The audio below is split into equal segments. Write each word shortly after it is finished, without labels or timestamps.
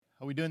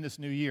How are we doing this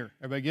new year?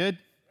 Everybody good?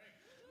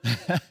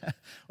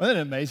 Wasn't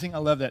it amazing? I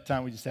love that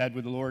time we just had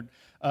with the Lord.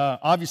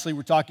 Obviously,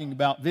 we're talking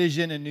about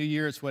vision and New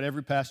Year. It's what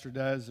every pastor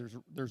does.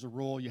 There's a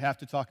rule. You have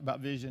to talk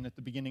about vision at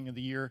the beginning of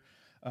the year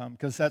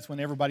because that's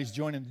when everybody's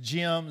joining the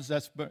gyms.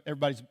 That's when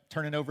everybody's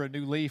turning over a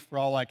new leaf. We're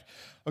all like,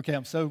 okay,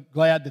 I'm so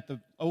glad that the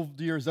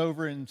old year is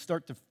over and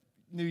start the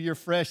new year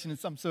fresh, and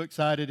I'm so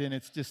excited, and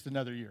it's just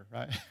another year,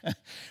 right?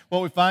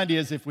 What we find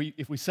is if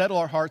we settle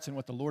our hearts in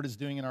what the Lord is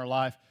doing in our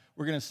life,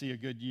 we're going to see a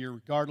good year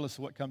regardless of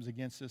what comes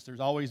against us. There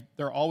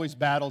are always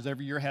battles.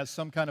 Every year has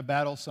some kind of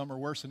battle. Some are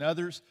worse than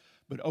others.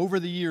 But over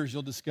the years,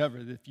 you'll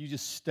discover that if you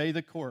just stay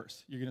the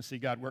course, you're going to see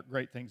God work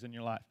great things in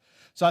your life.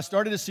 So I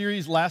started a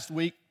series last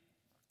week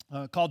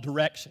called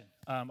Direction.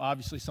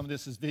 Obviously, some of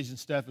this is vision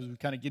stuff as we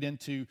kind of get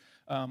into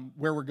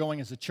where we're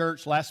going as a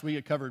church. Last week,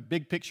 I covered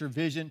big picture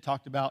vision,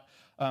 talked about,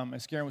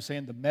 as Karen was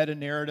saying, the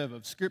meta-narrative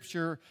of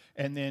Scripture,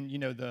 and then,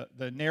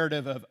 the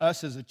narrative of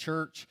us as a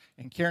church,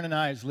 and Karen and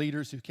I as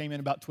leaders who came in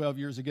about 12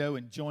 years ago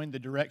and joined the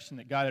direction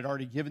that God had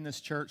already given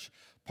this church,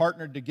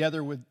 partnered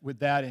together with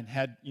that and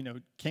had,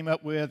 came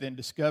up with and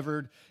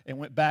discovered and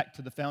went back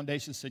to the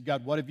foundation, said,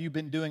 God, what have you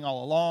been doing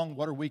all along?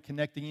 What are we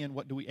connecting in?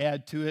 What do we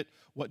add to it?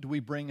 What do we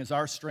bring as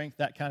our strength?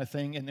 That kind of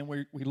thing. And then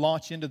we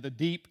launch into the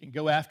deep and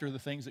go after the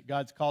things that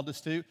God's called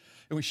us to.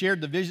 And we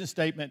shared the vision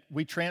statement,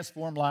 we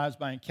transform lives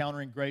by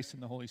encountering grace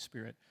and the Holy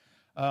Spirit.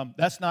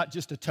 That's not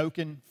just a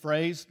token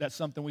phrase. That's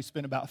something we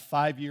spent about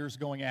 5 years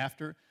going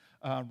after.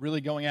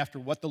 Really going after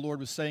what the Lord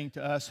was saying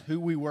to us, who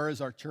we were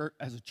as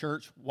a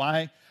church,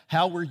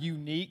 how we're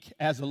unique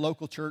as a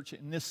local church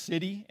in this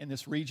city, in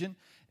this region,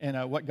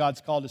 and what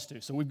God's called us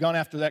to. So we've gone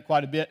after that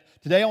quite a bit.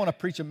 Today I want to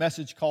preach a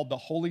message called The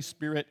Holy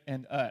Spirit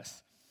and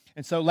Us.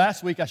 And so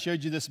last week I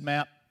showed you this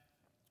map,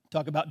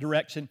 talk about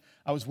direction.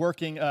 I was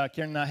working, Karen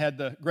and I had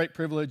the great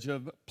privilege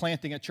of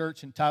planting a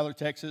church in Tyler,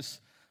 Texas,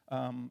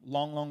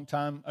 long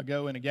time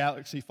ago in a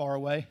galaxy far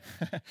away.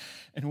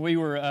 And we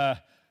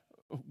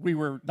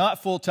were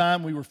not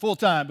full-time. We were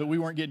full-time, but we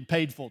weren't getting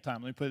paid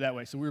full-time. Let me put it that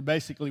way. So we were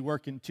basically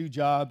working 2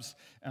 jobs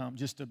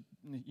just to,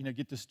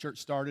 get this church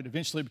started.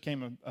 Eventually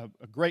became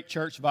a great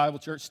church, viable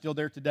church, still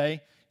there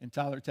today in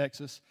Tyler,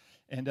 Texas.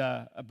 And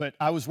but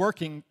I was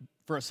working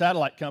for a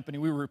satellite company.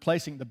 We were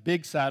replacing the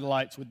big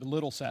satellites with the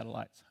little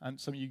satellites.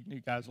 Some of you new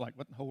guys are like,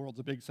 what in the whole world's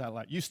a big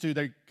satellite? Used to,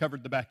 they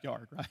covered the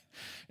backyard, right?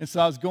 And so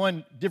I was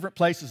going different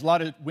places, a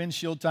lot of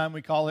windshield time,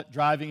 we call it,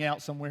 driving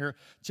out somewhere,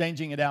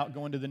 changing it out,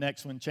 going to the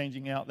next one,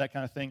 changing out, that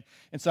kind of thing.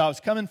 And so I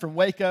was coming from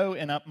Waco,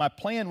 and my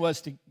plan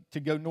was to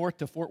go north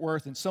to Fort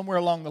Worth, and somewhere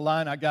along the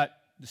line I got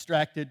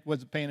distracted,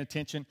 wasn't paying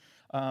attention.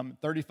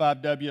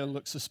 35W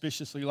looked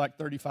suspiciously like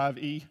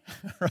 35E,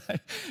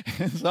 right?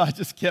 And so I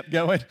just kept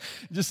going,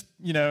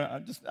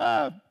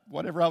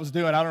 whatever I was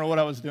doing. I don't know what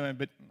I was doing,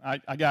 but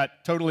I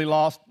got totally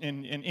lost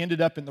and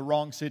ended up in the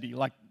wrong city,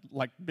 like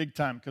big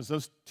time, because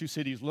those 2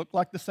 cities look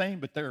like the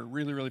same, but they're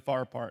really, really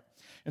far apart.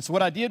 And so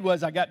what I did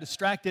was I got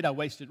distracted. I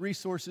wasted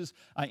resources.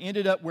 I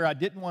ended up where I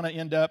didn't want to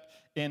end up,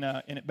 and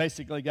it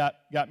basically got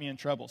me in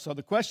trouble. So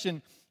the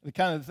question, the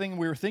kind of thing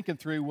we were thinking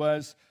through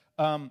was,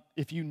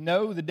 if you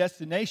know the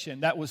destination,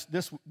 that was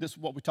this is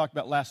what we talked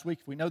about last week.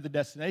 If we know the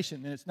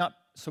destination, then it's not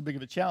so big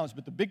of a challenge.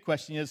 But the big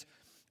question is,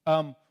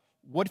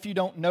 what if you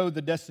don't know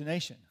the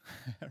destination,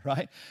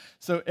 right?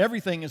 So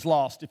everything is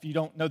lost if you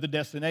don't know the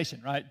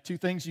destination, right? 2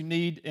 things you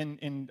need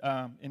in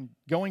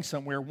going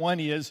somewhere.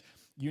 One is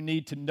you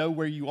need to know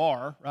where you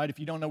are, right? If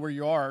you don't know where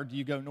you are, do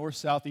you go north,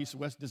 south, east, or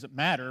west? Does it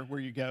matter where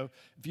you go?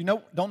 If you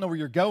don't know where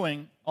you're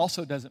going,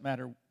 also doesn't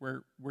matter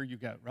where you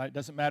go, right?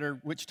 Doesn't matter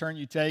which turn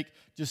you take,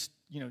 just,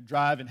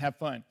 drive and have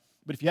fun.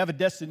 But if you have a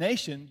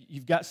destination,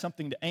 you've got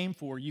something to aim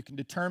for. You can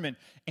determine,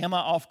 am I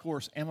off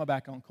course? Am I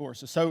back on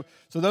course? So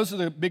those are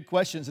the big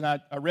questions. And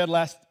I read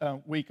last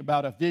week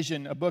about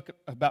a book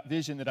about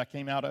vision that I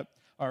came out of,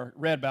 or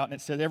read about, and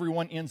it said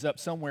everyone ends up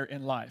somewhere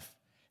in life.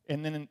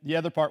 And then the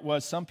other part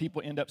was some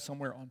people end up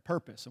somewhere on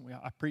purpose, and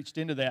I preached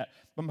into that.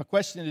 But my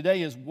question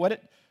today is,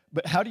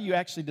 but how do you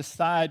actually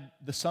decide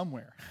the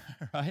somewhere,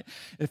 right?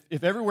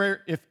 If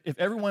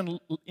everyone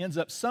ends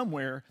up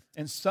somewhere,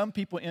 and some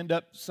people end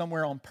up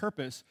somewhere on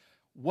purpose,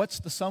 what's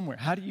the somewhere?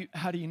 How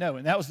do you know?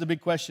 And that was the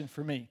big question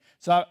for me.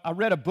 So I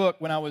read a book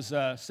when I was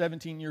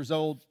 17 years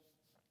old.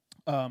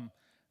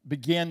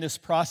 Began this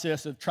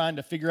process of trying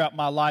to figure out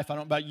my life. I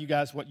don't know about you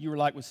guys, what you were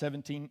like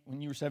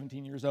when you were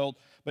 17 years old,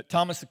 but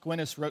Thomas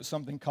Aquinas wrote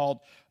something called,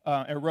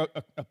 wrote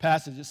a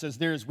passage that says,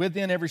 there is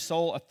within every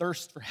soul a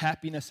thirst for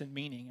happiness and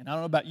meaning. And I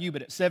don't know about you,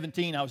 but at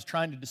 17, I was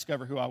trying to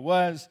discover who I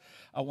was.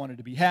 I wanted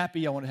to be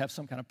happy. I wanted to have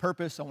some kind of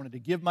purpose. I wanted to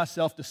give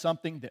myself to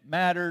something that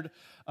mattered.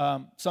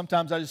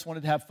 Sometimes I just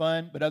wanted to have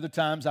fun, but other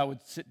times I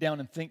would sit down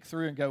and think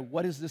through and go,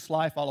 what is this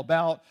life all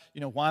about?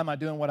 Why am I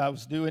doing what I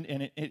was doing?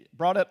 And it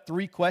brought up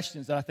 3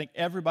 questions that I think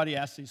everybody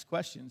asks these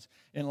questions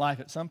in life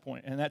at some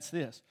point, and that's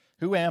this: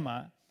 who am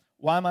I?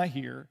 Why am I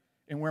here?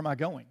 And where am I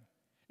going?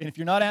 And if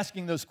you're not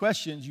asking those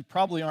questions, you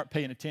probably aren't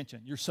paying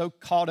attention. You're so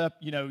caught up,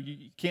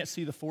 you can't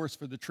see the forest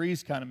for the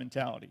trees kind of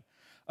mentality.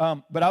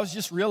 But I was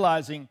just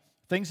realizing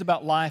things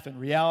about life and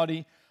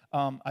reality.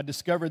 I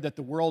discovered that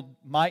the world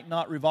might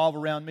not revolve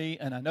around me,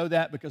 and I know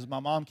that because my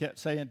mom kept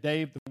saying,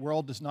 Dave, the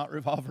world does not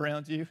revolve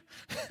around you,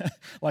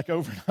 like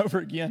over and over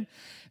again.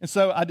 And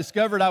so I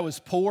discovered I was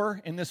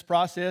poor in this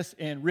process,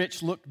 and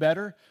rich looked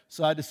better.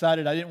 So I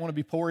decided I didn't want to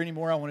be poor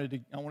anymore. I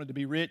wanted to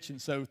be rich,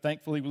 and so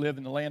thankfully we live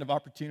in the land of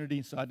opportunity.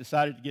 And so I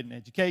decided to get an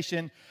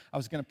education. I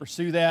was going to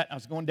pursue that. I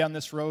was going down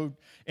this road,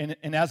 and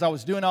as I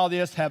was doing all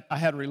this, I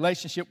had a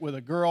relationship with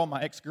a girl.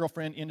 My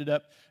ex-girlfriend ended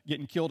up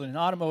getting killed in an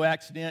automobile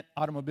accident,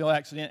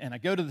 and I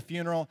go to the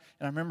funeral,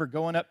 and I remember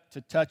going up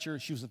to touch her.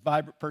 She was a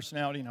vibrant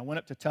personality, and I went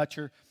up to touch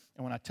her,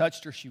 and when I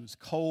touched her, she was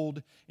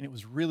cold, and it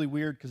was really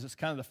weird because it's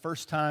kind of the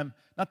first time,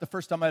 not the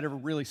first time I'd ever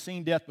really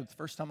seen death, but the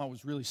first time I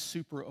was really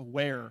super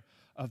aware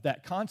of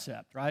that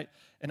concept, right?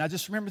 And I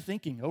just remember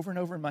thinking over and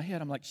over in my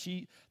head, I'm like,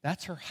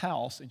 that's her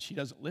house, and she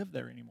doesn't live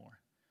there anymore.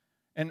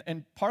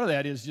 And part of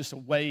that is just a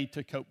way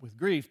to cope with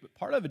grief, but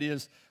part of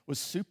it was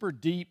super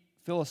deep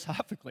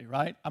philosophically,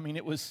 right? I mean,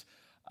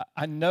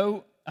 I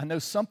know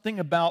something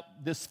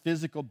about this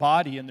physical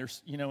body, and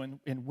there's,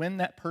 and when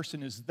that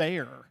person is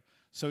there,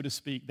 so to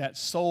speak, that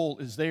soul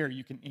is there,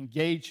 you can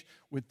engage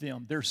with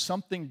them. There's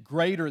something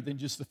greater than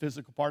just the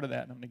physical part of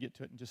that, and I'm going to get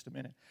to it in just a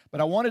minute. But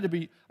I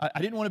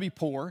didn't want to be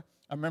poor.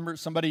 I remember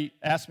somebody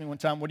asked me one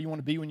time, what do you want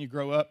to be when you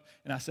grow up?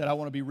 And I said, I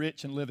want to be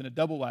rich and live in a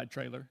double-wide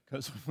trailer,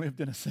 because we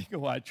lived in a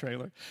single-wide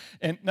trailer.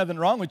 And nothing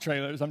wrong with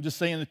trailers. I'm just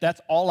saying that that's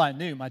all I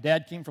knew. My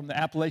dad came from the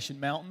Appalachian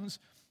Mountains,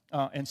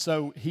 and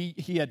so he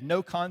had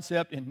no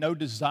concept and no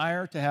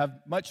desire to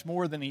have much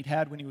more than he'd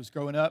had when he was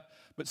growing up.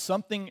 But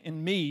something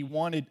in me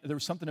there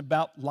was something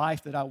about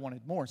life that I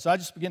wanted more. So I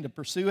just began to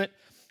pursue it.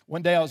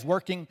 One day I was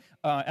working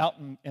out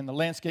in the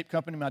landscape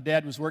company my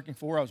dad was working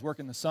for. I was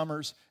working the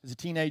summers as a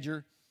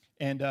teenager.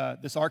 And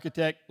this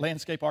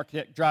landscape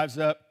architect, drives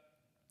up.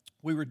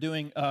 We were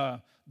doing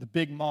the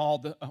big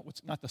mall,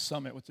 not the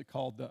Summit, what's it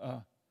called?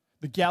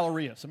 The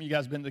Galleria. Some of you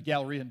guys have been to the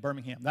Galleria in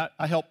Birmingham.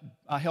 I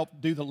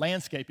helped do the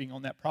landscaping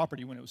on that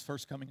property when it was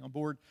first coming on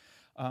board.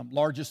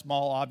 Largest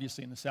mall,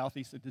 obviously, in the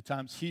Southeast at the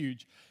time. It's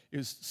huge. It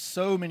was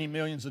so many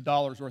millions of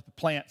dollars worth of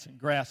plants and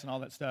grass and all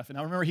that stuff. And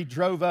I remember he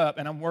drove up,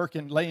 and I'm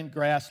working, laying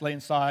grass, laying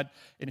sod.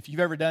 And if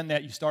you've ever done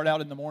that, you start out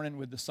in the morning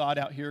with the sod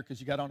out here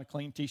because you got on a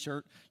clean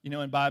T-shirt,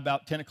 and by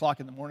about 10 o'clock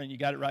in the morning, you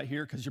got it right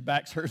here because your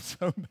back's hurting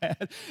so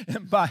bad.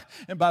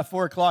 And by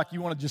 4 o'clock,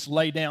 you want to just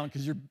lay down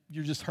because you're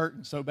just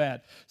hurting so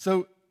bad.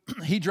 So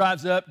he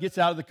drives up, gets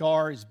out of the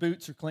car. His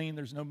boots are clean.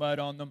 There's no mud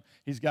on them.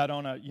 He's got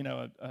on a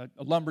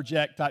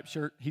lumberjack type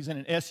shirt. He's in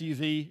an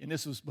SUV, and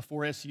this was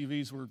before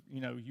SUVs were,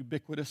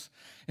 ubiquitous.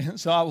 And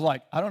so I was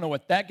like, I don't know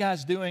what that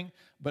guy's doing,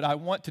 but I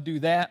want to do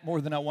that more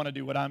than I want to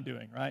do what I'm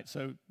doing, right?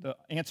 So the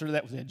answer to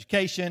that was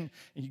education,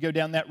 and you go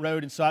down that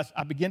road. And so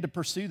I began to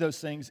pursue those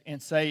things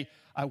and say,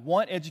 I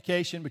want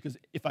education because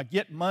if I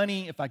get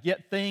money, if I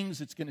get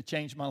things, it's going to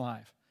change my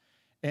life.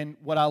 And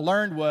what I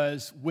learned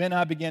was when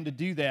I began to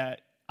do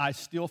that, I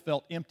still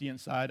felt empty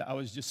inside. I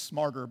was just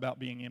smarter about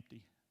being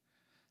empty.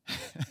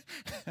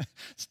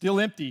 Still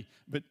empty,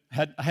 but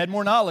I had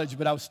more knowledge,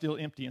 but I was still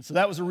empty. And so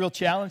that was a real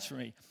challenge for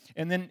me.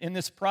 And then in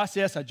this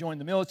process, I joined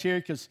the military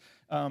because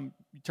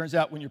it turns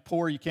out when you're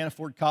poor, you can't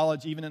afford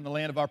college, even in the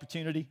land of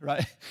opportunity,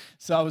 right?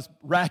 So I was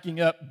racking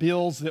up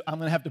bills that I'm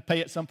going to have to pay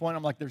at some point.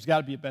 I'm like, there's got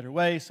to be a better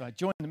way. So I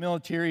joined the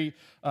military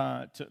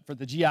for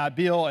the GI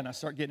Bill, and I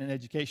started getting an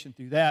education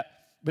through that.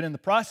 But in the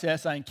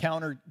process, I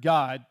encountered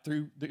God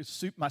through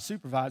my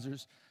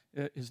supervisors.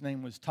 His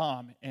name was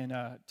Tom, and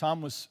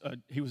Tom was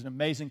an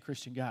amazing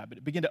Christian guy. But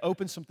it began to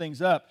open some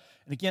things up.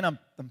 And again, I'm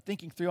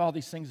thinking through all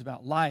these things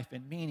about life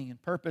and meaning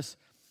and purpose.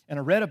 And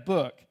I read a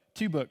book,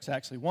 2 books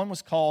actually. One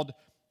was called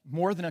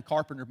More Than a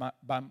Carpenter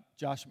by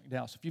Josh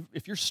McDowell. So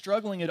if you're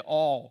struggling at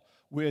all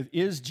with,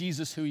 is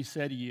Jesus who he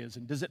said he is,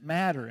 and does it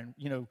matter? And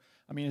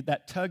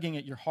that tugging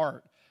at your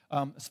heart.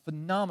 It's a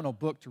phenomenal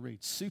book to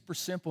read. Super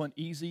simple and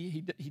easy.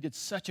 He did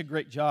such a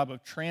great job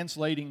of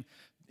translating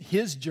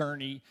his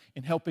journey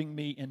and helping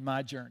me in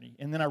my journey.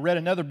 And then I read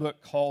another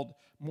book called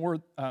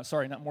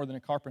not More Than a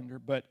Carpenter,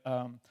 but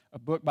a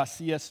book by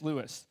C.S.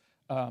 Lewis,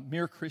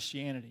 Mere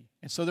Christianity.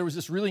 And so there was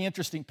this really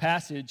interesting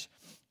passage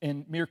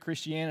in Mere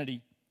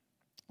Christianity.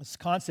 This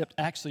concept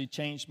actually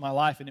changed my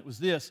life, and it was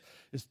this.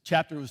 This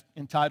chapter was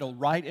entitled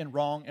Right and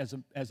Wrong as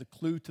a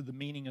Clue to the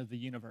Meaning of the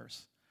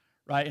Universe.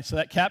 Right? And so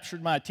that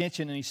captured my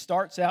attention, and he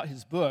starts out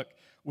his book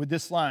with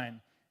this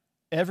line,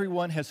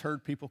 everyone has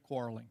heard people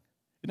quarreling.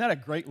 Isn't that a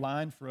great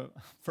line for a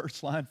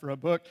first line for a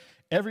book?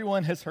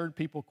 Everyone has heard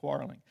people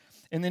quarreling.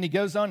 And then he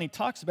goes on, he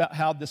talks about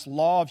how this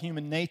law of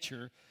human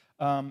nature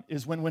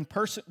is when one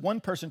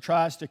person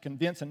tries to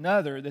convince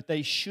another that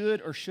they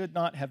should or should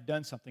not have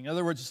done something. In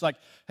other words, it's like,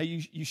 hey,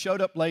 you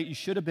showed up late, you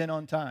should have been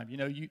on time.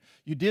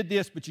 You did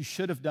this, but you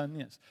should have done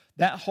this.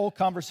 That whole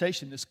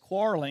conversation, this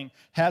quarreling,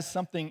 has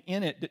something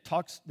in it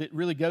that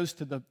really goes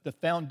to the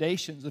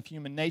foundations of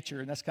human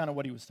nature, and that's kind of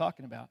what he was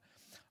talking about.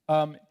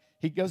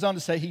 He goes on to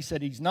say, he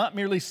said, he's not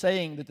merely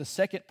saying that the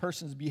second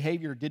person's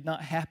behavior did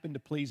not happen to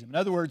please him. In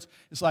other words,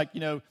 it's like,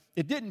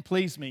 it didn't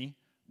please me,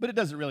 but it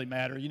doesn't really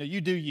matter. You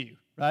do you,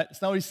 right?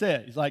 That's not what he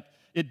said. He's like,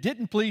 it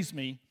didn't please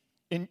me,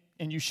 and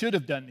you should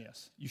have done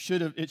this.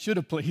 It should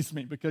have pleased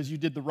me because you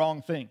did the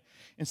wrong thing.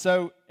 And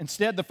so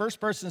instead, the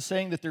first person is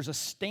saying that there's a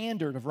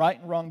standard of right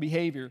and wrong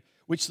behavior,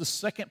 which the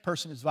second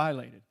person has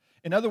violated.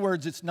 In other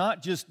words, it's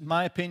not just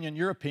my opinion,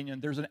 your opinion.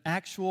 There's an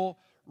actual,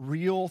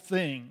 real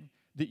thing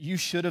that you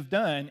should have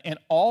done, and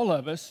all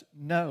of us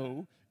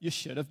know you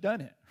should have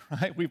done it,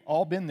 right? We've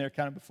all been there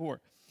kind of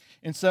before.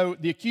 And so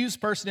the accused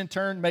person in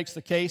turn makes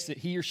the case that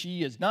he or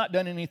she has not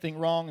done anything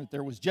wrong, that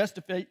there was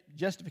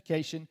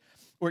justification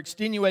or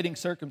extenuating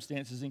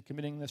circumstances in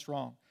committing this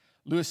wrong.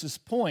 Lewis's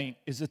point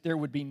is that there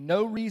would be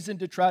no reason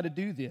to try to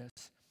do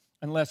this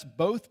unless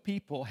both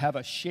people have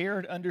a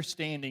shared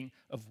understanding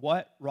of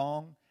what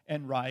wrong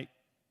and right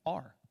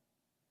are,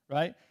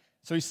 right?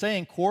 So he's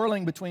saying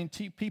quarreling between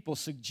two people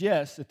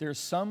suggests that there's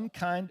some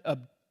kind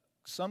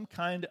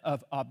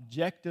of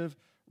objective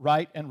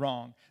right and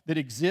wrong that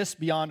exists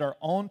beyond our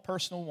own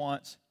personal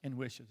wants and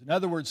wishes. In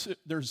other words,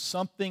 there's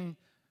something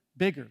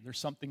bigger, there's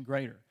something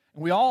greater.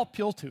 And we all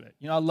appeal to it.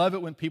 I love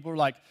it when people are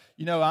like,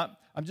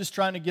 I'm just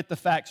trying to get the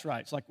facts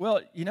right. It's like,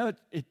 well,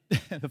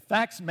 the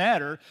facts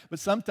matter, but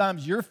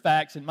sometimes your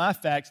facts and my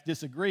facts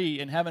disagree,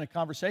 and having a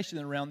conversation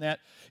around that,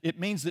 it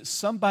means that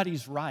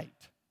somebody's right.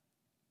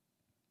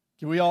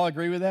 Can we all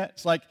agree with that?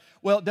 It's like,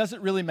 well, it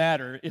doesn't really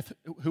matter if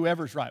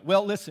whoever's right.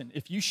 Well, listen,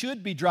 if you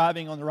should be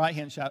driving on the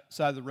right-hand side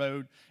of the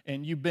road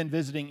and you've been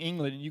visiting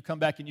England and you come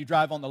back and you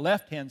drive on the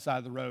left-hand side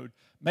of the road,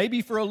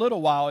 maybe for a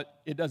little while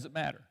it doesn't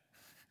matter.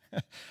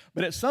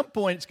 But at some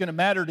point it's going to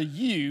matter to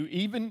you,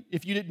 even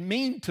if you didn't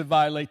mean to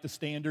violate the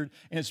standard,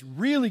 and it's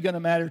really going to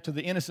matter to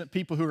the innocent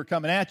people who are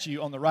coming at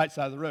you on the right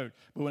side of the road.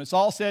 But when it's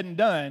all said and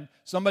done,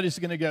 somebody's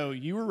going to go,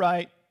 you were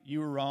right, you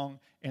were wrong,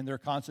 and there are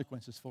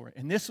consequences for it.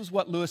 And this is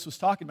what Lewis was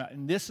talking about,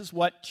 and this is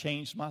what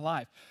changed my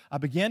life. I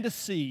began to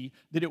see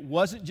that it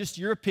wasn't just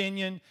your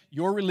opinion,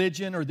 your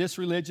religion, or this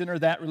religion or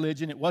that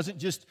religion. It wasn't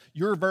just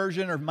your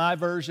version or my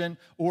version,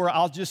 or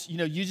I'll just, you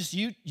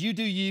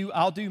do you,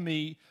 I'll do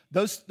me.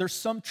 There's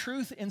some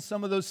truth in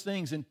some of those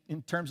things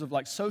in terms of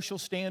like social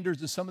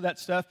standards and some of that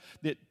stuff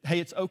that, hey,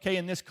 it's okay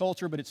in this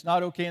culture, but it's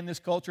not okay in this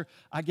culture.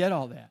 I get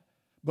all that.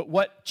 But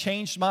what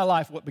changed my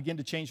life, what began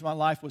to change my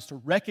life, was to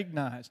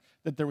recognize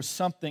that there was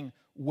something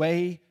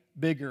way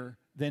bigger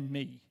than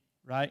me,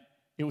 right?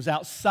 It was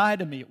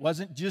outside of me. It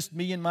wasn't just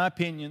me and my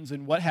opinions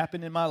and what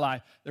happened in my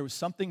life. There was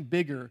something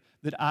bigger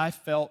that I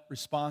felt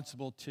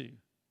responsible to,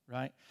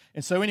 right?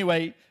 And so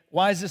anyway,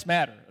 why does this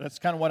matter? That's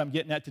kind of what I'm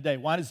getting at today.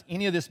 Why does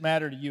any of this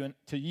matter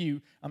to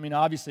you? I mean,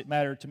 obviously it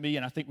mattered to me,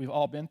 and I think we've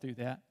all been through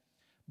that.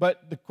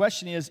 But the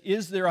question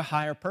is there a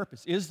higher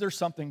purpose? Is there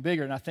something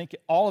bigger? And I think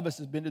all of us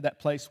have been to that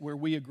place where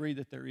we agree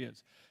that there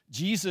is.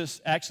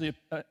 Jesus actually,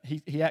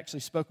 he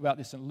actually spoke about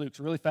this in Luke. It's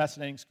a really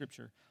fascinating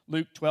scripture.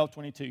 Luke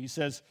 12:22. He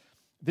says,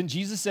 then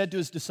Jesus said to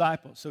his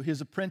disciples, so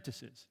his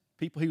apprentices,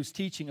 people he was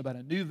teaching about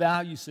a new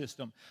value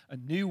system, a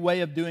new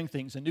way of doing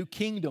things, a new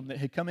kingdom that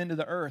had come into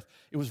the earth.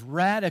 It was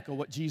radical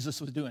what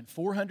Jesus was doing.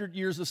 400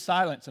 years of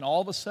silence, and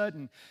all of a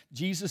sudden,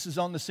 Jesus is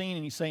on the scene,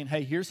 and he's saying,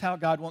 hey, here's how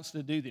God wants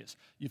to do this.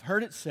 You've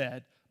heard it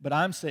said, but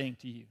I'm saying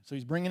to you. So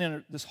he's bringing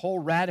in this whole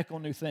radical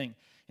new thing.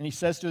 And he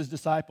says to his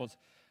disciples,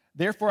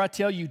 therefore I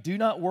tell you, do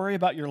not worry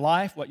about your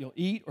life, what you'll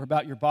eat, or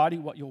about your body,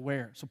 what you'll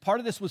wear. So part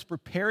of this was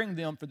preparing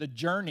them for the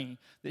journey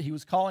that he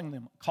was calling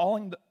them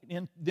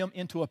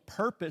into a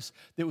purpose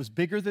that was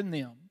bigger than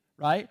them,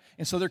 right?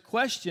 And so the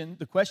question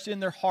in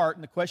their heart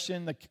and the question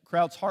in the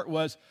crowd's heart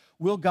was,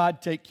 will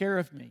God take care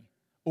of me?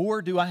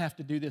 Or do I have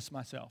to do this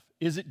myself?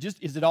 Is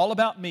it all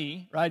about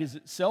me, right? Is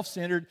it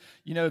self-centered?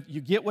 You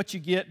get what you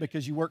get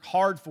because you work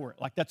hard for it.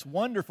 Like, that's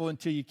wonderful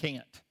until you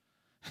can't,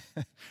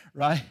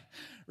 right?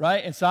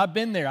 Right? And so I've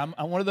been there.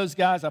 I'm one of those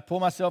guys. I pull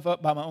myself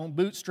up by my own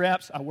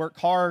bootstraps. I work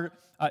hard.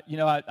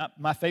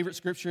 My favorite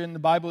scripture in the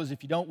Bible is,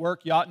 if you don't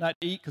work, you ought not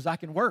eat, because I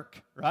can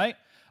work, right?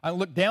 I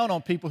look down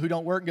on people who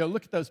don't work and go,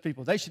 look at those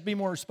people. They should be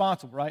more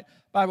responsible, right?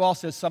 The Bible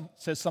also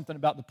says something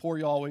about the poor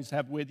you always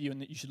have with you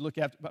and that you should look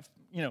after, but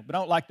I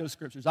don't like those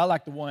scriptures. I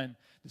like the one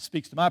that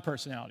speaks to my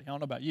personality. I don't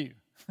know about you,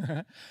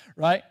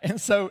 right?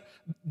 And so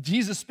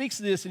Jesus speaks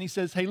to this and he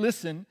says, hey,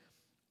 listen,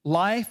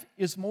 life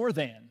is more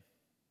than.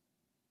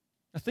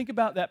 Now think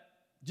about that,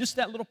 just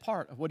that little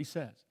part of what he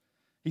says.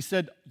 He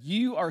said,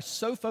 you are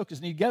so focused,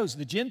 and he goes,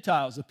 the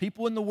Gentiles, the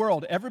people in the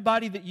world,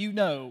 everybody that you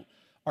know,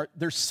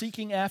 they're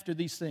seeking after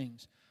these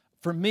things.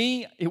 For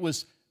me, it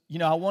was,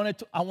 I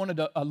wanted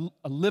a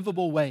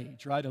livable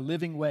wage, right? A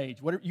living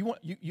wage. Whatever you want,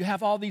 you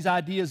have all these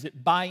ideas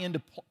that buy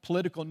into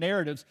political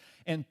narratives,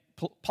 and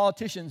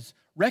politicians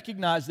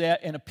recognize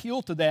that and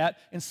appeal to that,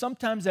 and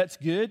sometimes that's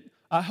good.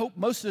 I hope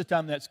most of the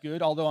time that's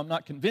good, although I'm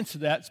not convinced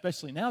of that,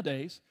 especially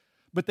nowadays.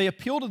 But they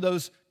appeal to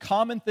those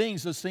common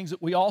things, those things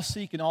that we all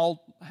seek and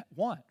all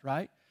want,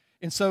 right?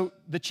 And so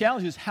the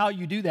challenge is how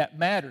you do that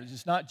matters.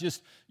 It's not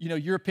just,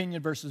 your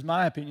opinion versus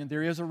my opinion.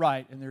 There is a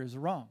right and there is a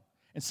wrong.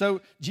 And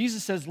so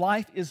Jesus says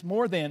life is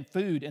more than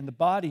food and the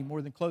body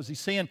more than clothes. He's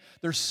saying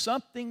there's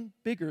something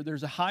bigger.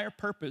 There's a higher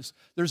purpose.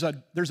 There's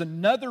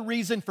another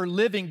reason for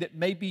living that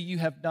maybe you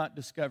have not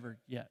discovered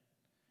yet.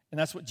 And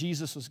that's what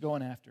Jesus was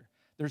going after.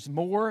 There's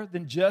more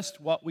than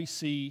just what we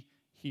see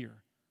here.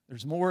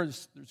 There's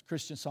a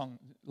Christian song,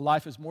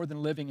 life is more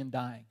than living and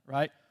dying,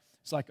 right?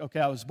 It's like, okay,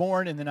 I was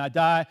born and then I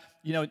die.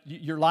 You know,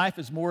 your life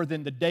is more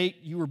than the date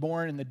you were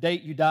born and the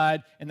date you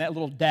died and that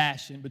little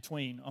dash in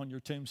between on your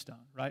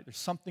tombstone, right? There's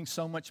something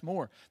so much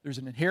more. There's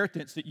an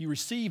inheritance that you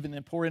receive and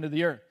then pour into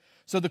the earth.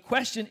 So the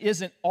question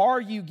isn't, are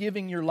you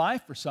giving your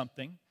life for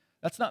something?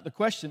 That's not the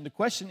question. The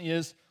question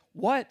is,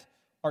 what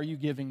are you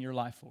giving your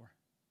life for?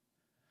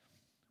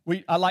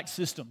 I like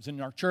systems in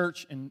our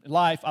church and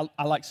life.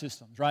 I like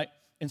systems, right?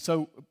 And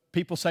so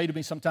people say to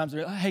me sometimes,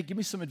 hey, give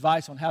me some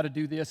advice on how to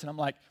do this. And I'm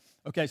like,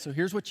 okay, so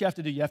here's what you have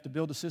to do. You have to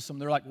build a system.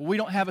 They're like, well, we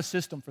don't have a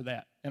system for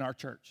that in our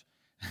church.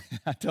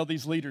 I tell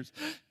these leaders,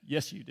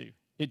 yes, you do.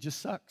 It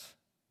just sucks.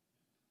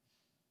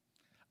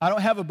 I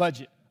don't have a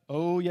budget.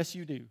 Oh, yes,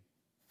 you do.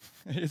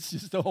 It's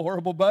just a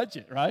horrible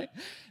budget, right?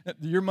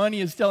 Your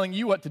money is telling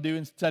you what to do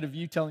instead of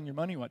you telling your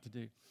money what to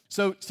do.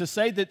 So to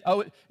say that,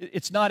 oh,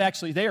 it's not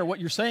actually there, what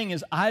you're saying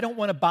is, I don't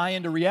want to buy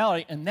into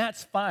reality, and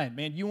that's fine,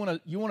 man. You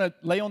want to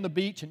lay on the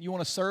beach, and you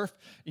want to surf,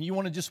 and you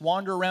want to just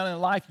wander around in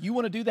life. You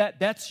want to do that.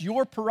 That's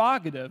your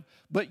prerogative,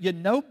 but you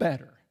know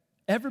better.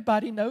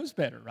 Everybody knows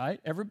better,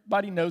 right?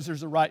 Everybody knows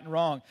there's a right and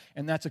wrong,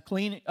 and that's a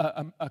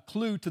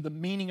clue to the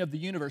meaning of the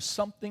universe,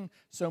 something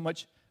so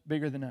much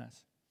bigger than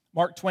us.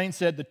 Mark Twain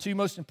said, the two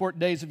most important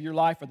days of your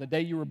life are the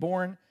day you were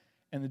born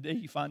and the day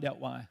you find out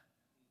why. Isn't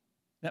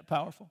that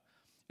powerful?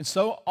 And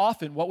so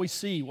often what we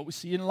see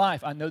in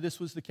life, I know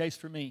this was the case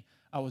for me,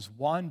 I was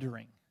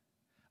wandering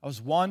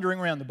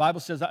around. The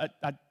Bible says,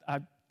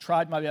 I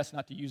tried my best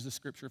not to use the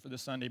scripture for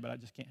this Sunday, but I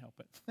just can't help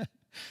it.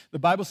 The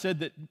Bible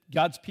said that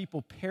God's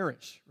people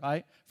perish,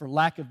 right, for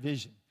lack of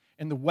vision.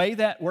 And the way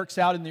that works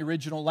out in the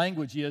original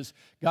language is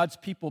God's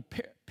people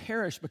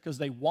perish because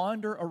they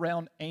wander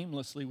around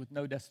aimlessly with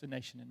no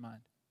destination in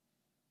mind.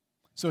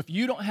 So if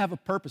you don't have a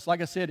purpose,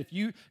 like I said, if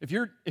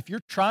you're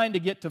trying to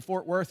get to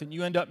Fort Worth and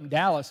you end up in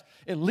Dallas,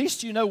 at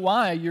least you know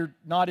why you're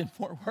not in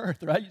Fort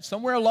Worth, right?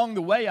 Somewhere along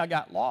the way I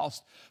got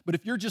lost. But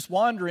if you're just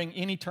wandering,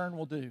 any turn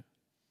will do.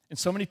 And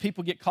so many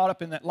people get caught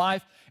up in that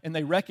life and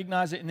they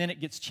recognize it, and then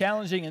it gets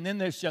challenging, and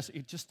then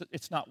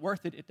it's not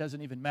worth it. It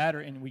doesn't even matter,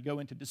 and we go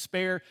into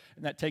despair,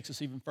 and that takes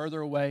us even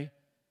further away,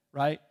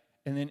 right?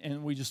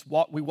 And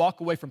we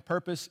walk away from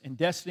purpose and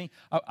destiny.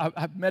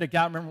 I met a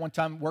guy, I remember one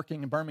time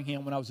working in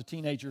Birmingham when I was a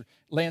teenager,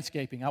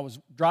 landscaping. I was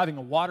driving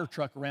a water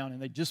truck around,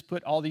 and they just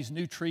put all these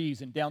new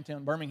trees in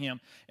downtown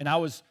Birmingham, and I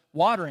was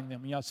watering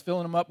them. I was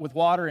filling them up with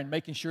water and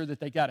making sure that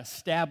they got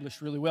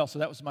established really well. So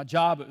that was my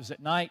job. It was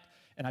at night,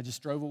 and I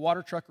just drove a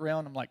water truck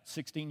around. I'm like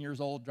 16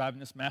 years old driving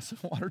this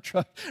massive water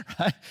truck,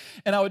 right?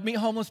 And I would meet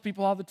homeless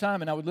people all the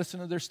time, and I would listen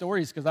to their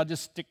stories because I'd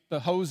just stick the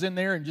hose in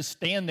there and just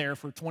stand there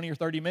for 20 or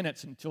 30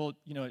 minutes until,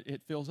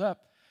 it fills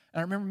up. And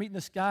I remember meeting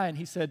this guy, and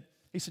he said,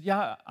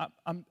 yeah,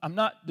 I'm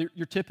not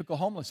your typical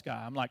homeless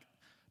guy. I'm like,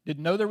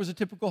 didn't know there was a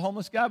typical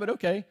homeless guy, but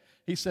okay.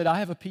 He said, I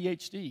have a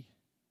PhD.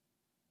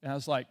 And I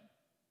was like,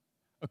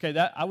 okay,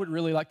 I would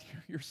really like to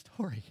hear your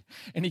story.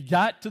 And he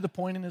got to the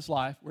point in his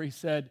life where he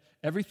said,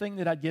 everything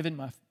that I'd given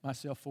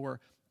myself for,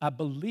 I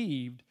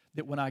believed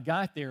that when I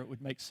got there, it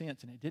would make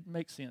sense, and it didn't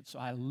make sense. So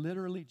I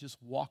literally just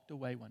walked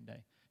away one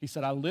day. He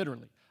said, I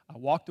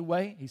walked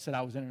away. He said,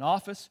 I was in an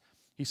office.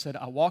 He said,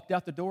 I walked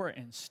out the door,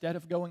 and instead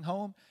of going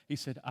home, he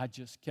said, I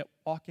just kept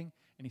walking,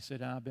 and he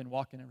said, I've been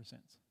walking ever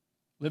since,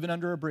 living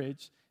under a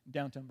bridge in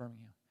downtown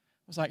Birmingham.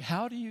 I was like,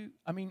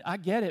 I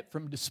get it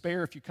from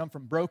despair if you come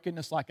from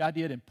brokenness like I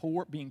did and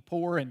being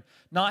poor and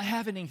not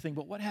having anything,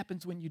 but what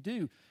happens when you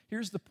do?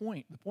 Here's the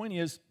point. The point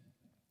is,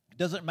 it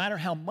doesn't matter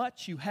how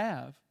much you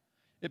have,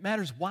 it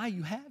matters why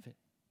you have it,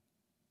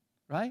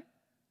 right?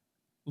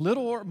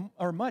 Little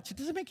or much, it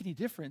doesn't make any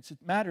difference. It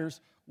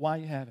matters why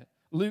you have it.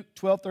 Luke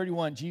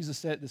 12:31, Jesus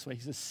said it this way.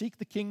 He says, seek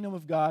the kingdom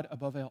of God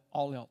above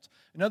all else.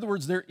 In other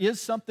words, there is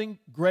something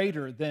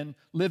greater than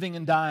living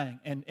and dying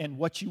and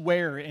what you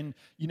wear and,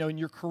 in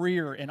your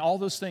career and all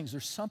those things.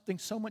 There's something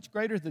so much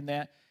greater than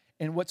that.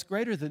 And what's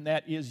greater than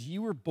that is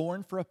you were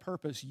born for a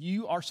purpose.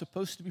 You are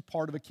supposed to be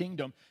part of a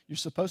kingdom. You're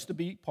supposed to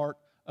be part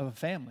of a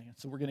family. And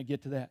so we're going to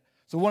get to that.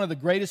 So one of the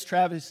greatest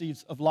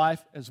travesties of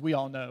life, as we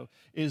all know,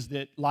 is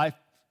that life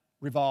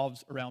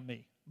revolves around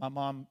me. My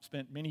mom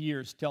spent many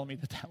years telling me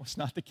that was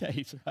not the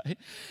case, right?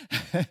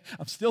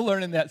 I'm still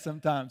learning that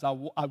sometimes. I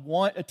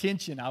want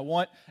attention. I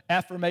want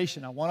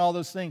affirmation. I want all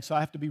those things. So I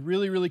have to be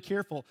really, really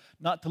careful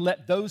not to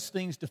let those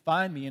things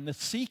define me and the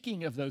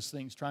seeking of those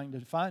things trying to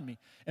define me,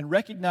 and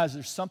recognize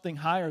there's something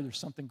higher, there's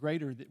something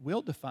greater that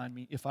will define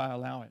me if I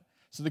allow it.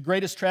 So the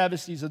greatest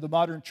travesties of the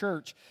modern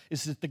church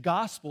is that the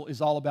gospel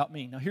is all about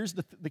me. Now here's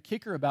the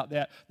kicker about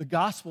that. The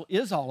gospel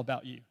is all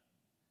about you,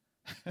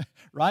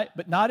 right?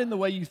 But not in the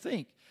way you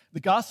think. The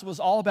gospel is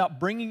all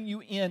about bringing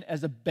you in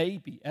as a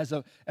baby, as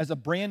a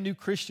brand new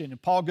Christian. And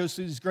Paul goes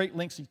through these great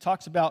lengths. He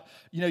talks about,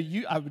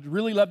 I would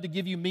really love to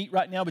give you meat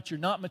right now, but you're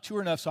not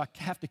mature enough, so I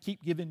have to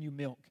keep giving you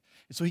milk.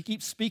 And so he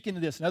keeps speaking to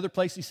this. Another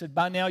place he said,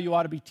 by now you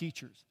ought to be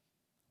teachers.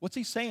 What's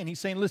he saying? He's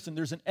saying, listen,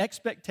 there's an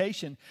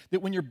expectation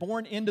that when you're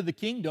born into the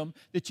kingdom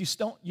that you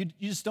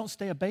just don't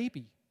stay a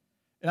baby.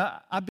 And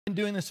I've been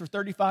doing this for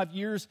 35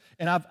 years,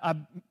 and I've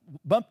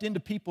bumped into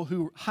people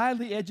who are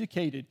highly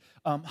educated,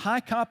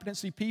 high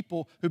competency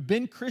people who've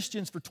been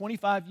Christians for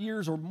 25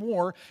 years or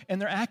more,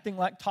 and they're acting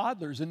like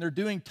toddlers, and they're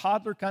doing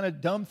toddler kind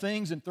of dumb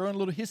things and throwing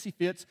little hissy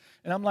fits.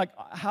 And I'm like,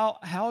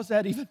 how is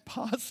that even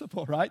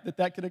possible, right,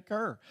 that could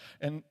occur?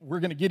 And we're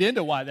going to get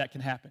into why that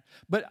can happen.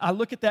 But I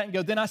look at that and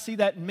go, then I see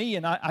that in me,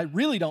 and I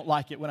really don't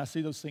like it when I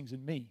see those things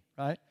in me,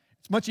 right?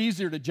 It's much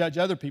easier to judge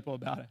other people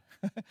about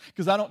it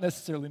because I don't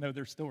necessarily know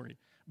their story.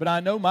 But I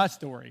know my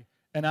story,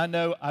 and I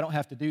know I don't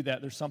have to do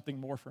that. There's something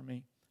more for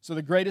me. So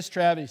the greatest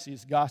travesty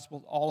is the gospel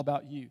is all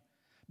about you.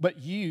 But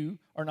you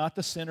are not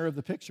the center of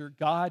the picture.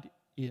 God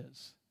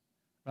is,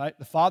 right?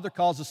 The Father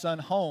calls the Son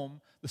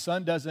home. The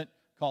Son doesn't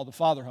call the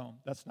Father home.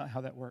 That's not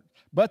how that works.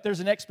 But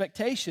there's an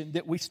expectation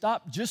that we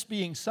stop just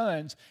being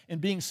sons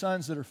and being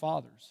sons that are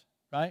fathers,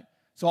 right?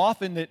 So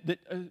often that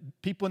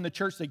people in the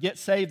church, they get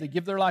saved, they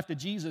give their life to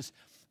Jesus,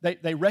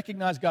 They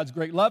recognize God's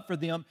great love for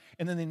them,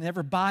 and then they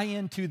never buy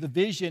into the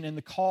vision and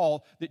the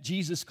call that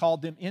Jesus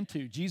called them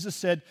into. Jesus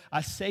said,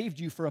 I saved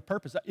you for a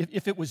purpose.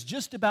 If it was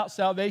just about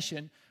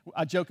salvation,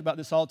 I joke about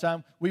this all the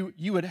time,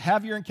 you would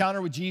have your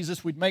encounter with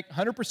Jesus, we'd make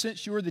 100%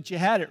 sure that you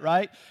had it,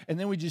 right? And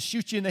then we'd just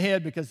shoot you in the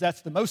head because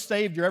that's the most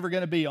saved you're ever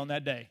going to be on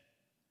that day,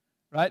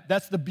 right?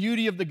 That's the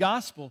beauty of the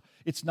gospel.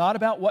 It's not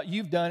about what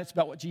you've done, it's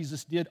about what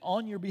Jesus did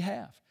on your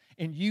behalf,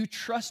 and you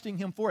trusting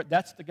Him for it.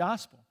 That's the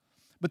gospel.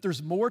 But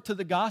there's more to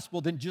the gospel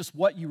than just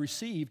what you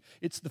receive.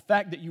 It's the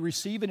fact that you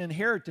receive an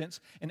inheritance,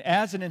 and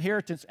as an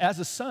inheritance, as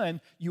a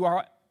son, you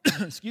are,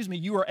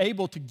 you are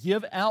able to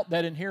give out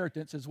that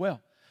inheritance as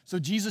well. So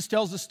Jesus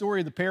tells the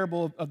story of the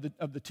parable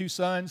of the two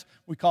sons.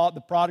 We call it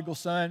the prodigal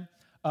son.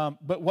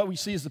 But what we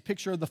see is the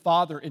picture of the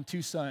father and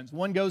two sons.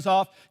 One goes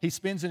off, he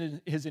spends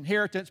his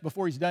inheritance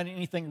before he's done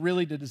anything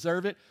really to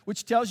deserve it,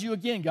 which tells you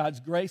again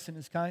God's grace and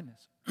His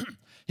kindness.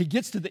 He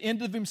gets to the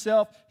end of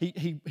himself,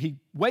 he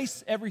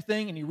wastes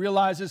everything, and he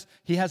realizes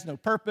he has no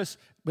purpose,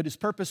 but his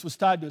purpose was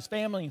tied to his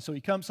family, and so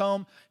he comes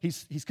home.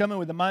 He's coming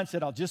with the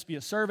mindset, I'll just be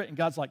a servant, and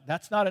God's like,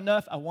 that's not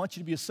enough, I want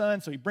you to be a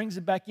son, so He brings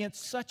him back in.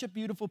 Such a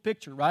beautiful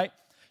picture, right?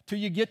 Till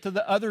you get to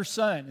the other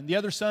son, and the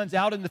other son's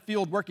out in the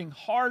field working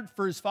hard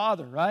for his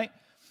father, right?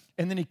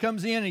 And then he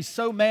comes in and he's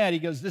so mad. He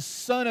goes, this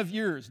son of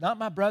yours, not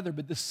my brother,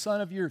 but this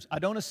son of yours, I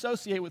don't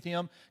associate with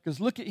him because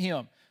look at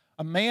him.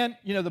 A man,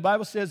 the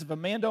Bible says if a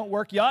man don't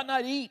work, you ought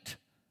not eat.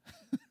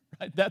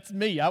 Right? That's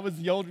me. I was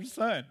the older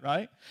son,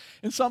 right?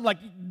 And so I'm like,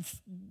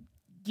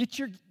 get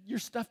your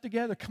stuff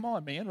together. Come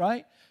on, man,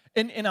 right?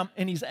 And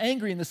he's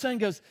angry, and the son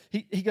goes,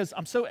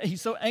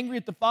 he's so angry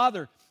at the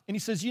father. And he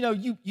says,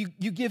 you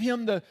give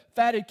him the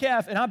fatted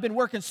calf, and I've been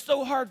working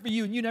so hard for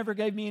you, and you never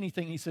gave me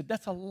anything. And he said,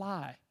 that's a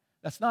lie.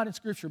 That's not in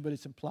Scripture, but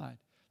it's implied.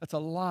 That's a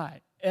lie.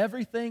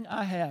 Everything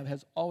I have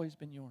has always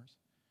been yours.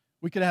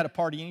 We could have had a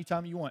party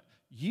anytime you want.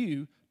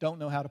 You don't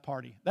know how to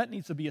party. That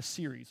needs to be a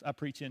series I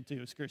preach into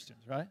as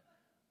Christians, right?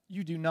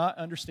 You do not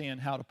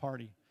understand how to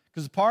party.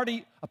 Because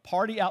a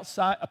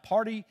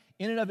party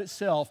in and of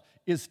itself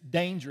is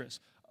dangerous.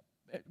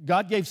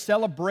 God gave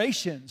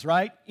celebrations,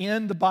 right,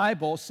 in the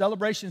Bible,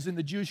 celebrations in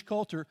the Jewish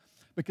culture,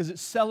 because it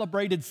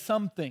celebrated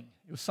something.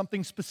 It was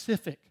something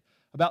specific.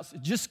 About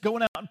just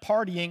going out and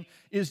partying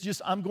is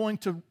just, I'm going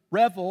to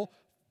revel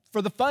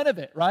for the fun of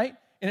it, right?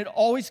 And it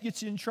always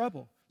gets you in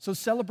trouble. So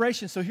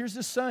celebration. So here's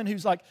this son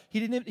who's like, he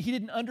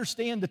didn't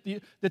understand that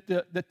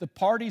the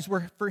parties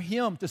were for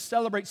him to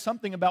celebrate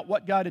something about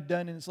what God had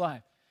done in his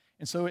life.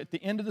 And so at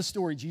the end of the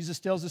story, Jesus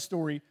tells the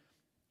story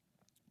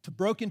to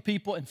broken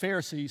people and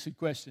Pharisees who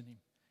questioned him.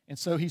 And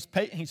so he's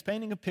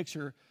painting a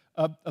picture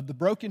of the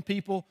broken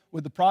people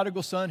with the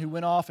prodigal son who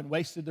went off and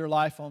wasted their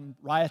life on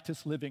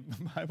riotous living,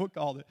 the Bible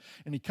called it.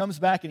 And he comes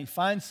back and he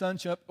finds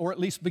sonship, or at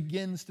least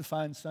begins to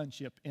find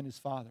sonship in his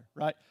father,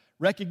 right?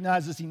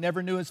 Recognizes he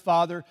never knew his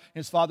father, and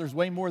his father's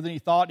way more than he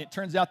thought. And it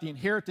turns out the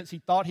inheritance he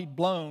thought he'd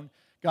blown,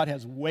 God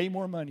has way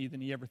more money than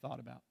he ever thought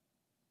about,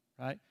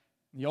 right?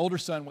 And the older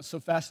son, what's so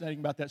fascinating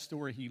about that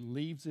story, he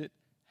leaves it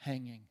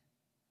hanging.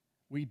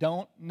 We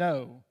don't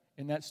know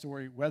in that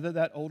story whether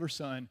that older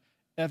son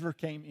ever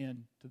came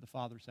into the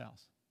Father's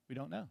house. We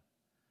don't know.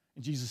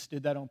 And Jesus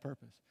did that on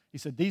purpose. He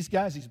said, these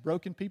guys, these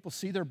broken people,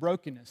 see their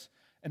brokenness,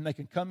 and they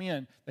can come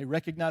in. They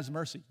recognize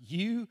mercy.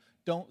 You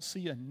don't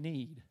see a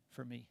need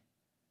for me.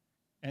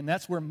 And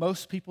that's where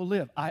most people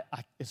live.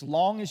 As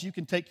long as you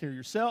can take care of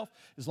yourself,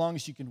 as long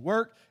as you can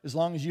work, as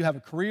long as you have a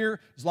career,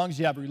 as long as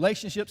you have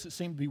relationships that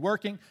seem to be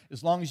working,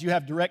 as long as you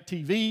have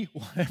DirecTV,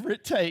 whatever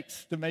it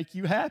takes to make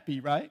you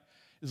happy, right?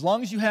 As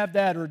long as you have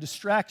that or a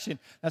distraction,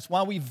 that's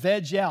why we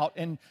veg out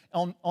and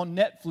on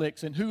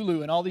Netflix and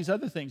Hulu and all these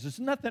other things. There's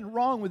nothing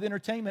wrong with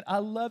entertainment. I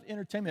love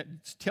entertainment.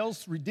 It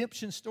tells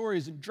redemption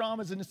stories and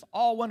dramas, and it's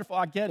all wonderful.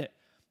 I get it.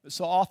 But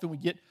so often we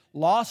get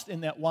lost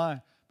in that.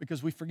 Why?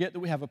 Because we forget that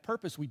we have a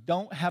purpose. We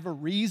don't have a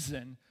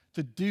reason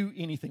to do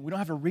anything. We don't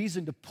have a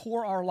reason to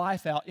pour our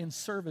life out in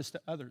service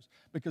to others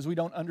because we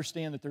don't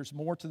understand that there's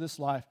more to this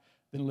life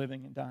than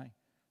living and dying.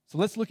 So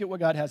let's look at what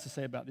God has to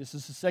say about this.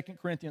 This is 2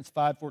 Corinthians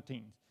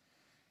 5:14.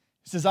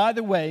 He says,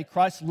 either way,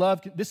 Christ's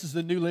love, this is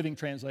the New Living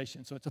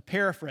Translation, so it's a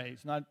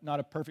paraphrase, not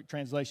a perfect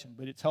translation,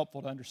 but it's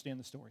helpful to understand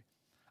the story.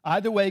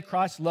 Either way,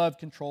 Christ's love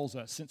controls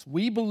us. Since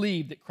we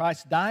believe that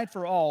Christ died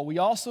for all, we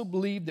also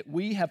believe that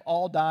we have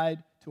all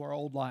died to our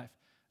old life.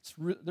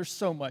 There's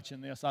so much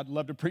in this. I'd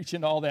love to preach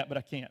into all that, but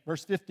I can't.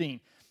 Verse 15,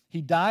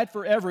 he died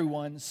for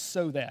everyone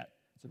so that,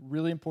 it's a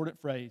really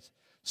important phrase,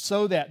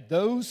 so that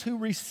those who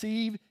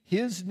receive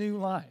his new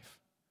life,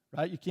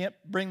 right? You can't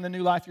bring the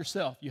new life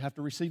yourself. You have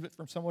to receive it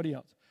from somebody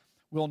else.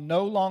 Will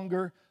no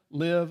longer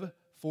live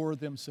for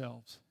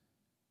themselves.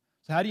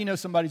 So how do you know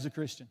somebody's a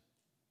Christian?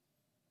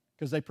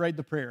 Because they prayed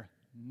the prayer.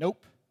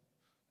 Nope.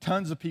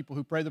 Tons of people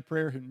who pray the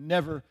prayer who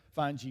never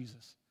find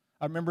Jesus.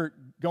 I remember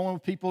going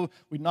with people,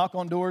 we'd knock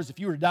on doors. If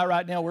you were to die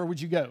right now, where would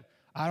you go?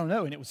 I don't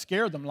know. And it would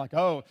scare them like,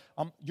 oh,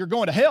 you're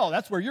going to hell.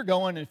 That's where you're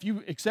going. And if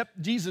you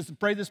accept Jesus and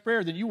pray this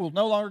prayer, then you will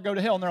no longer go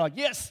to hell. And they're like,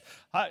 yes,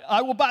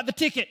 I will buy the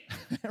ticket,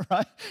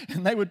 right?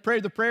 And they would pray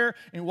the prayer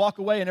and walk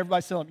away, and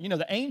everybody's telling them,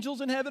 the angels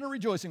in heaven are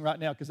rejoicing right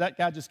now because that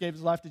guy just gave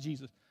his life to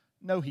Jesus.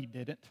 No, he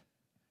didn't.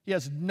 He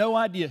has no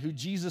idea who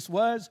Jesus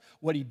was,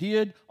 what he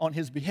did on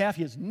his behalf.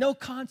 He has no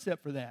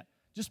concept for that.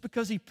 Just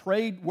because he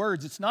prayed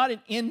words, it's not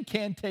an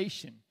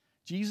incantation.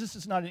 Jesus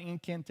is not an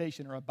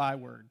incantation or a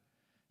byword.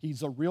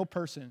 He's a real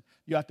person.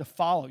 You have to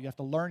follow. You have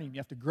to learn him. You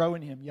have to grow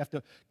in him. You have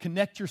to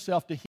connect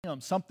yourself to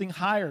him, something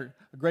higher,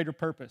 a greater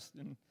purpose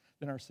than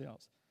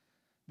ourselves.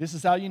 This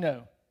is how you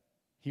know.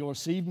 He will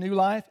receive new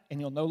life, and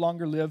he'll no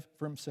longer live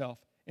for himself.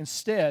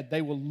 Instead,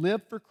 they will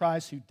live for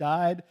Christ who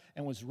died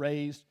and was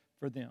raised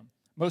for them.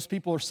 Most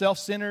people are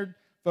self-centered,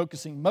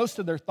 focusing most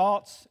of their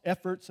thoughts,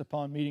 efforts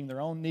upon meeting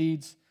their own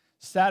needs,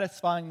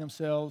 satisfying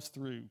themselves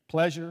through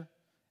pleasure,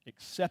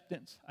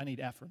 acceptance. I need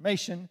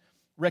affirmation,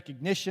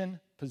 recognition,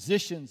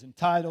 positions and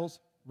titles,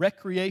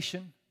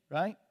 recreation,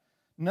 right?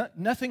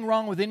 Nothing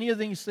wrong with any of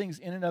these things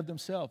in and of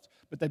themselves,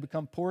 but they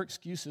become poor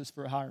excuses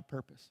for a higher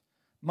purpose.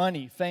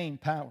 Money, fame,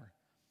 power.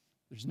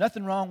 There's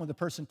nothing wrong with a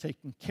person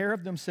taking care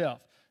of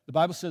themselves. The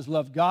Bible says,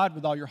 love God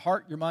with all your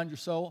heart, your mind, your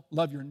soul.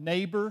 Love your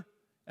neighbor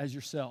as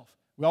yourself.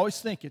 We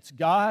always think it's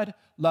God,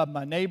 love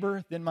my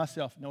neighbor, then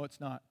myself. No, it's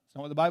not. It's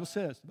not what the Bible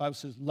says. The Bible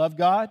says, love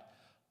God,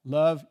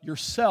 love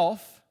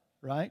yourself,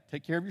 right?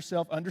 Take care of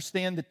yourself.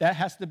 Understand that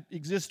has to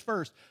exist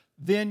first.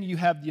 Then you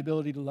have the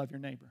ability to love your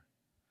neighbor.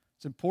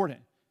 It's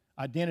important.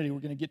 Identity, we're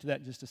going to get to that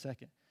in just a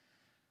second.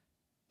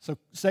 So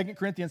 2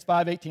 Corinthians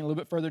 5:18, a little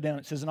bit further down,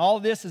 it says, and all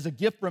of this is a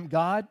gift from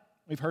God,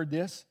 we've heard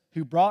this,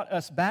 who brought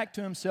us back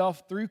to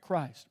himself through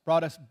Christ,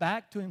 brought us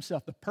back to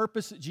himself. The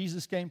purpose that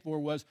Jesus came for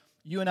was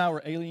you and I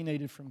were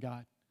alienated from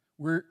God.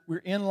 We're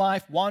in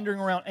life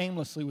wandering around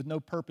aimlessly with no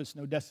purpose,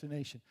 no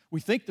destination. We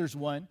think there's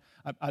one.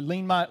 I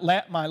lean my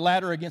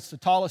ladder against the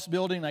tallest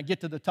building, and I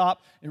get to the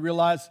top and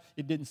realize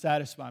it didn't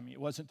satisfy me. It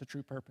wasn't the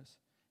true purpose.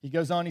 He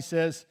goes on, he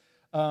says,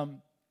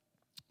 all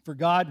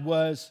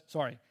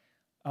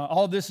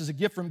of this is a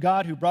gift from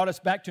God who brought us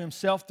back to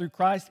himself through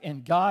Christ,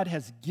 and God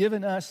has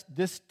given us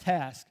this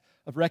task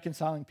of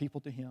reconciling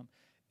people to him.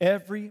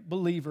 Every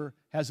believer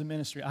has a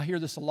ministry. I hear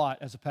this a lot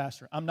as a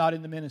pastor. I'm not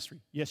in the ministry.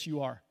 Yes,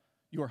 you are.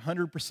 You are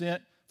 100%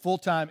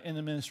 full-time in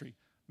the ministry.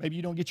 Maybe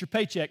you don't get your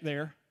paycheck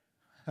there,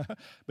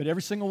 but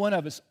every single one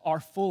of us are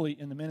fully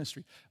in the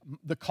ministry.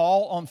 The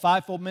call on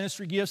fivefold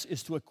ministry gifts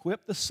is to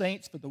equip the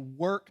saints for the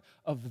work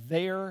of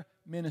their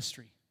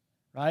ministry,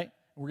 right?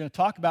 We're going to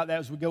talk about that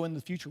as we go into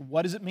the future.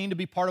 What does it mean to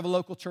be part of a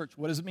local church?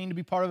 What does it mean to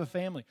be part of a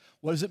family?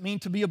 What does it mean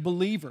to be a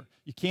believer?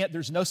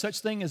 There's no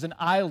such thing as an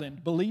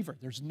island believer.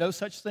 There's no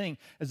such thing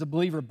as a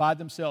believer by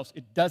themselves.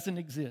 It doesn't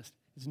exist.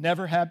 It's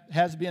never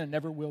has been and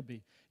never will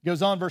be. It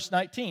goes on, verse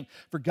 19.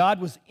 For God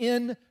was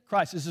in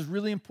Christ. This is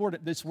really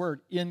important, this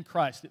word, in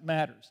Christ. It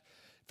matters.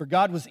 For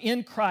God was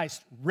in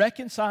Christ,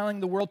 reconciling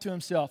the world to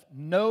himself,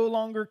 no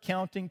longer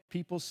counting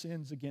people's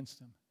sins against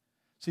them.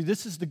 See,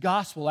 this is the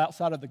gospel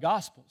outside of the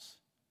Gospels.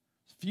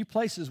 There's a few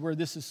places where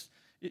this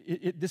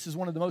is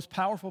one of the most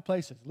powerful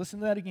places. Listen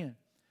to that again.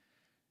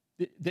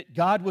 That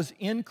God was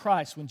in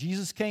Christ. When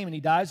Jesus came and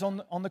he dies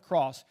on the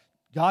cross,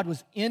 God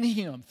was in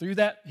him through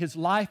that, his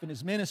life and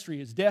his ministry,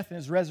 his death and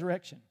his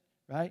resurrection,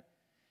 right?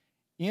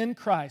 In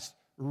Christ,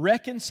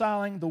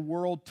 reconciling the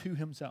world to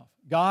himself.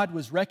 God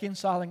was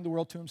reconciling the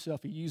world to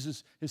himself. He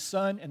uses his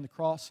son and the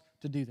cross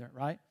to do that,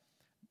 right?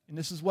 And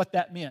this is what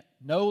that meant.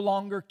 No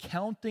longer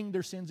counting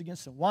their sins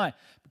against them. Why?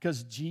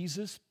 Because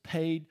Jesus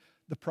paid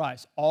the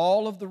price.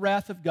 All of the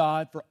wrath of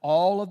God for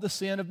all of the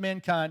sin of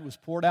mankind was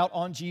poured out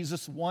on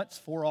Jesus once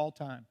for all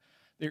time.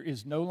 There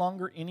is no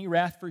longer any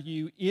wrath for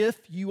you if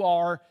you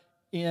are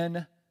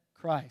in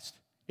Christ.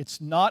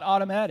 It's not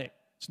automatic.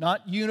 It's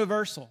not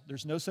universal.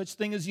 There's no such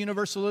thing as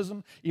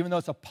universalism, even though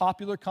it's a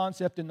popular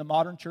concept in the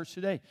modern church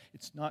today.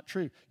 It's not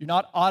true. You're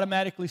not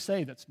automatically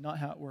saved. That's not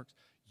how it works.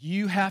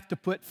 You have to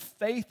put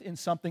faith in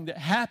something that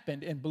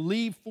happened and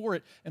believe for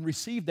it and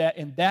receive that,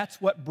 and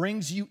that's what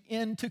brings you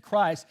into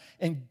Christ,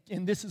 and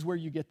this is where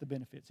you get the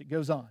benefits. It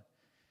goes on.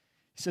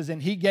 He says,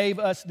 and he gave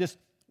us this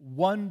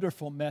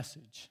wonderful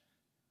message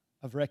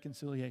of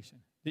reconciliation.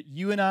 that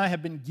you and I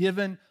have been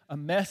given a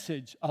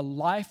message, a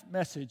life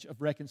message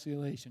of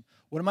reconciliation.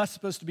 What am I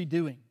supposed to be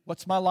doing?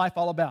 What's my life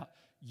all about?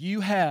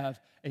 You have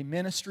a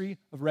ministry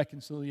of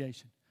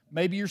reconciliation.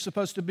 Maybe you're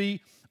supposed to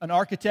be an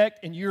architect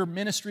and your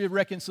ministry of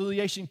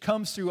reconciliation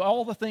comes through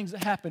all the things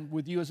that happened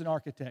with you as an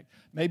architect.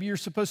 Maybe you're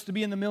supposed to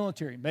be in the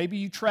military. Maybe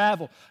you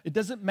travel. It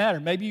doesn't matter.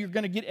 Maybe you're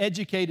going to get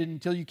educated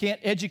until you can't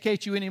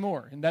educate you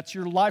anymore. And that's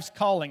your life's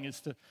calling, is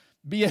to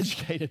be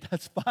educated.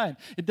 That's fine.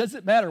 It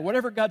doesn't matter.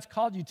 Whatever God's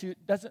called you to,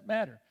 it doesn't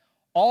matter.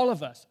 All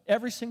of us,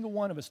 every single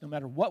one of us, no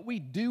matter what we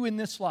do in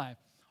this life,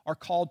 are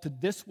called to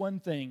this one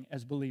thing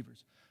as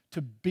believers: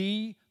 to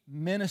be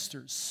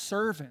ministers,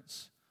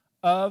 servants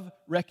of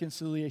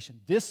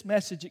reconciliation. This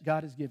message that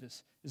God has given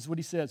us is what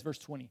he says, verse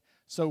 20.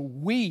 So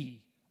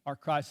we are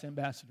Christ's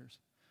ambassadors.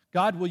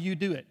 God, will you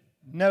do it?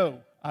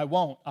 No, I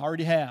won't. I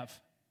already have.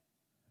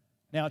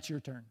 Now it's your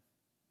turn.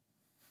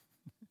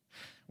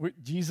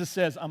 Jesus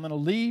says, I'm going to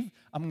leave.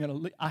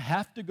 I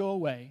have to go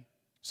away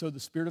so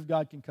the Spirit of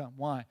God can come.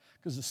 Why?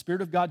 Because the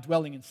Spirit of God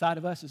dwelling inside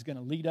of us is going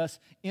to lead us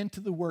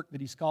into the work that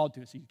he's called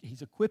to us.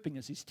 He's equipping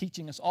us. He's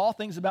teaching us all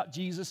things about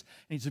Jesus,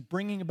 and he's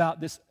bringing about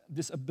this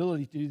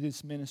ability to do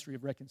this ministry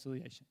of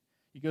reconciliation.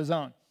 He goes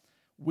on,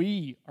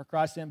 we are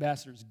Christ's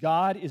ambassadors.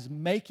 God is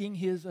making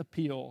his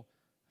appeal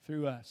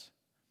through us.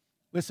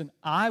 Listen,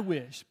 I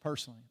wish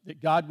personally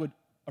that God would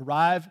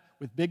arrive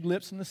with big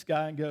lips in the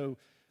sky and go,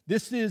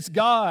 this is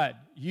God.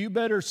 You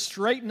better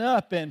straighten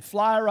up and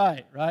fly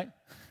right?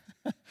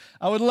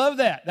 I would love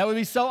that. That would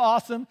be so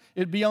awesome.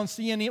 It'd be on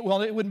CNN.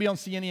 Well, it wouldn't be on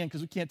CNN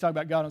because we can't talk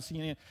about God on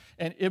CNN.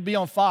 And it'd be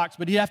on Fox,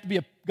 but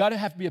God would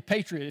have to be a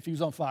patriot if he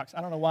was on Fox.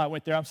 I don't know why I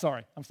went there. I'm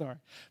sorry.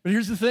 But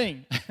here's the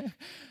thing.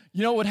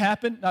 You know what would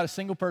happen? Not a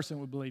single person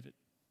would believe it.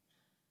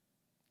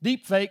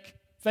 Deep fake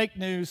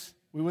news,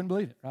 we wouldn't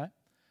believe it, right?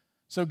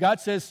 So God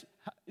says,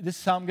 this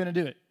is how I'm going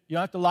to do it. You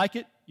don't have to like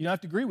it. You don't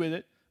have to agree with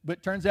it. But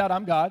it turns out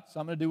I'm God, so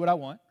I'm going to do what I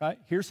want, right?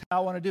 Here's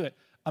how I want to do it.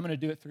 I'm going to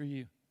do it through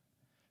you.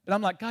 And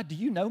I'm like, God, do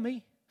you know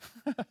me?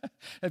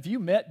 Have you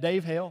met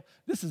Dave Hale?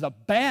 This is a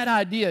bad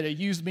idea to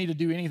use me to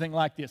do anything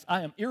like this.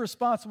 I am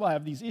irresponsible. I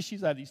have these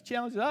issues. I have these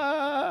challenges.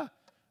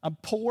 I'm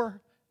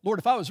poor. Lord,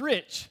 if I was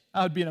rich,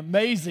 I would be an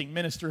amazing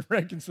minister of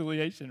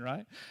reconciliation,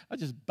 right? I'd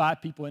just buy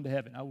people into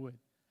heaven. I would.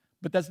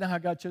 But that's not how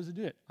God chose to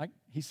do it.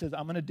 He says,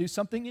 I'm going to do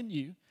something in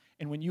you,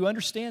 and when you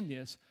understand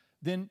this,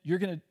 then you're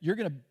going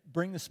to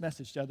bring this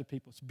message to other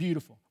people. It's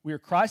beautiful. We are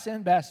Christ's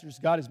ambassadors.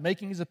 God is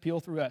making his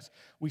appeal through us.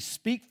 We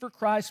speak for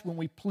Christ when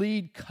we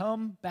plead,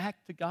 come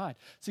back to God.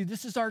 See,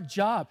 this is our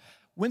job.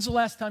 When's the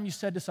last time you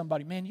said to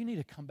somebody, man, you need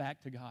to come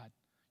back to God?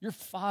 Your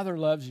Father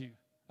loves you,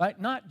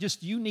 right? Not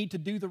just you need to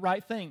do the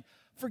right thing.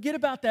 Forget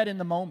about that in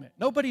the moment.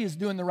 Nobody is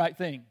doing the right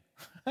thing.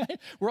 Right?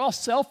 We're all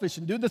selfish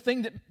and do the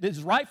thing that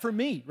is right for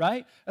me,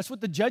 right? That's what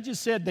the judges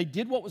said. They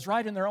did what was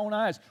right in their own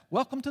eyes.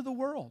 Welcome to the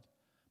world.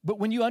 But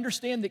when you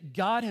understand that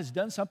God has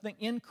done something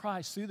in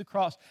Christ through the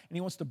cross and he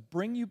wants to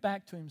bring you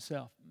back to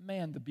himself,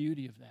 man, the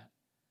beauty of that.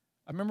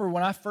 I remember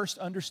when I first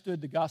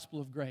understood the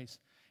gospel of grace,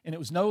 and it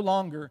was no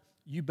longer,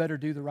 you better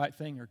do the right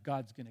thing or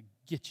God's going to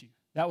get you.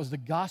 That was the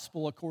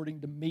gospel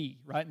according to me,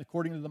 right? And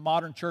according to the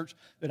modern church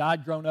that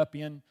I'd grown up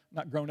in,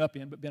 not grown up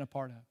in, but been a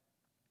part of.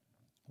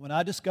 When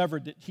I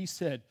discovered that he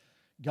said,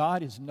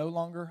 God is no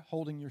longer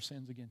holding your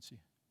sins against you.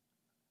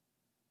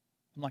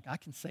 I'm like, I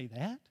can say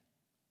that?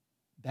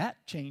 That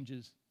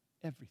changes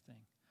everything.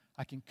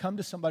 I can come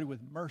to somebody with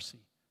mercy.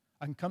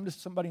 I can come to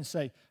somebody and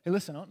say, hey,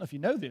 listen, I don't know if you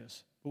know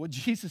this, but what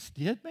Jesus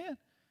did, man,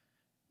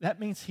 that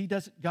means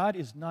God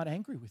is not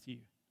angry with you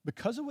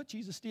because of what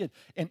Jesus did.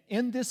 And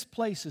in this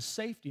place is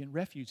safety and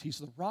refuge. He's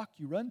the rock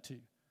you run to.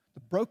 The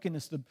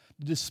brokenness, the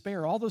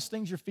despair, all those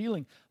things you're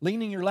feeling,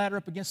 leaning your ladder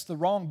up against the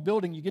wrong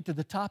building, you get to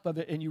the top of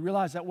it and you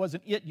realize that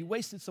wasn't it. You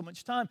wasted so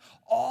much time.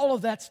 All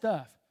of that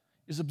stuff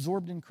is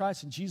absorbed in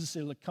Christ. And Jesus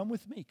said, look, come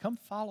with me. Come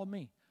follow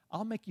me.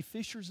 I'll make you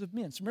fishers of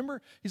men. So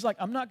remember, he's like,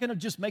 I'm not going to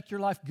just make your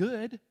life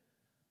good.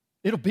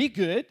 It'll be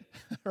good,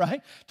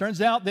 right?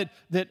 Turns out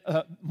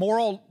that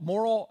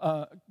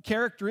moral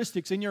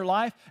characteristics in your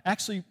life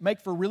actually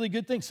make for really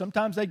good things.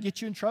 Sometimes they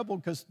get you in trouble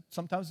because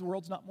sometimes the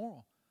world's not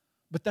moral.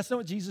 But that's not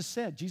what Jesus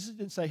said. Jesus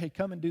didn't say, hey,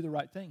 come and do the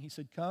right thing. He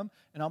said, come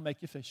and I'll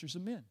make you fishers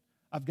of men.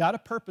 I've got a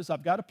purpose.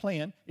 I've got a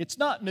plan. It's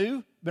not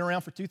new. Been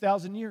around for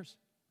 2,000 years,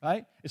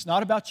 right? It's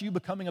not about you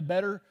becoming a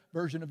better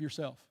version of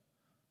yourself.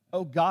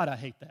 Oh, God, I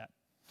hate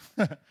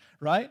that.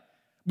 Right?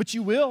 But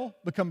you will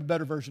become a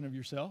better version of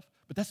yourself.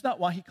 But that's not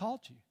why he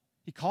called you.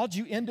 He called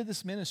you into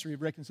this ministry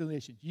of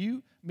reconciliation.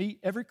 You, me,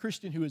 every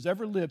Christian who has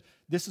ever lived,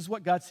 this is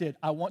what God said.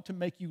 I want to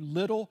make you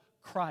little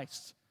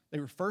Christs. They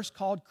were first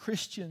called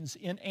Christians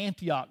in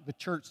Antioch, the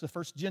church, the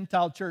first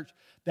Gentile church.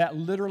 That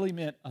literally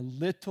meant a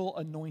little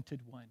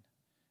anointed one.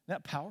 Isn't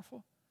that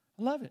powerful?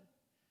 I love it.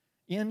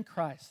 In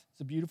Christ.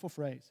 It's a beautiful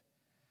phrase.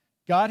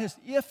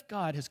 If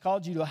God has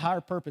called you to a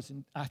higher purpose,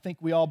 and I think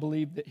we all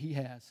believe that he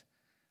has,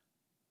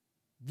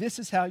 this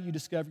is how you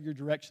discover your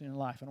direction in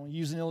life. And I want to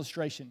use an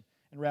illustration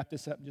and wrap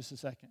this up in just a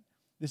second.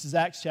 This is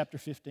Acts chapter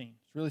 15.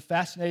 It's really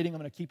fascinating.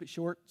 I'm going to keep it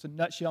short. It's a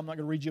nutshell. I'm not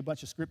going to read you a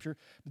bunch of scripture.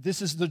 But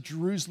this is the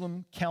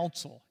Jerusalem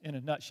Council in a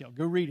nutshell.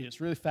 Go read it.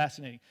 It's really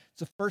fascinating. It's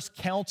the first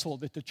council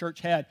that the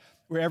church had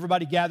where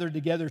everybody gathered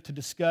together to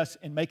discuss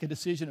and make a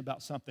decision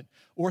about something.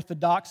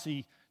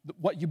 Orthodoxy,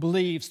 what you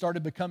believe,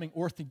 started becoming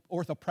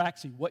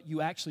orthopraxy, what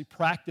you actually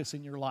practice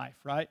in your life,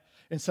 right?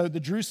 And so the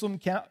Jerusalem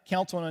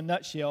Council in a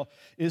nutshell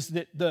is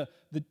that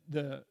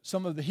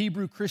some of the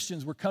Hebrew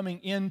Christians were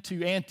coming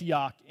into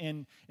Antioch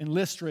and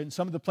Lystra and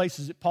some of the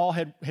places that Paul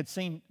had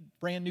seen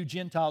brand new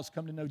Gentiles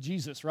come to know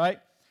Jesus, right?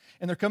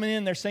 And they're coming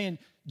in, they're saying,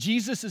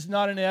 Jesus is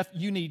not enough,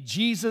 you need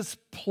Jesus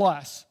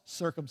plus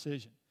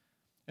circumcision.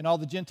 And all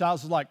the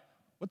Gentiles are like,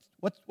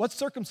 what's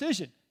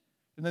circumcision?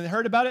 And then they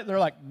heard about it, they're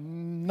like,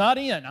 not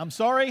in. I'm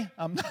sorry.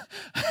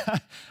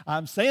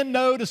 I'm saying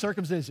no to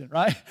circumcision,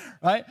 right?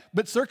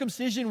 But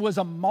circumcision was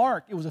a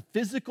mark. It was a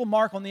physical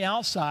mark on the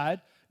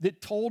outside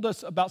that told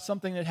us about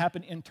something that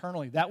happened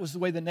internally. That was the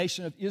way the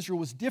nation of Israel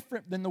was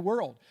different than the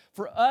world.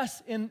 For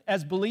us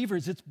as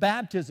believers, it's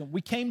baptism.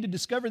 We came to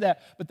discover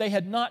that, but they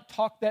had not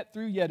talked that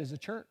through yet as a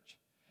church.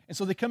 And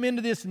so they come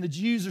into this, and the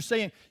Jews are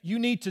saying, you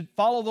need to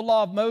follow the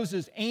law of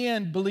Moses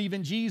and believe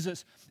in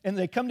Jesus. And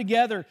they come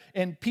together,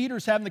 and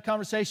Peter's having the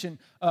conversation.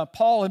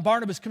 Paul and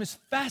Barnabas come. It's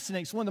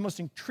fascinating. It's one of the most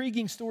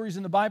intriguing stories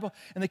in the Bible.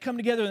 And they come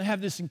together and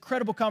have this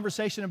incredible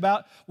conversation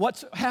about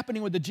what's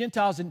happening with the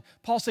Gentiles. And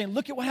Paul's saying,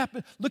 look at what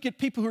happened. Look at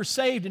people who are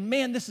saved. And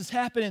man, this is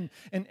happening.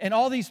 And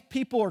all these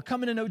people are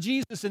coming to know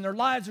Jesus, and their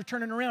lives are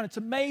turning around. It's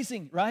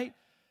amazing, right?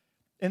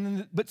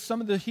 But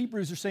some of the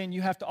Hebrews are saying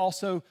you have to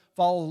also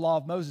follow the law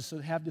of Moses, so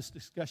they have this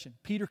discussion.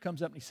 Peter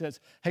comes up and he says,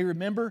 hey,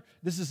 remember,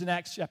 this is in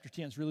Acts chapter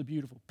 10. It's really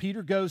beautiful.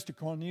 Peter goes to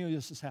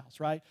Cornelius'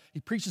 house, right? He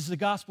preaches the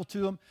gospel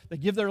to them. They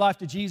give their life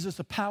to Jesus.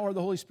 The power of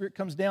the Holy Spirit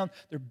comes down.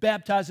 They're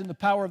baptized in the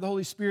power of the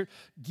Holy Spirit.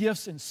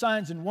 Gifts and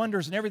signs and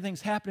wonders and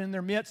everything's happening in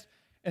their midst.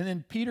 And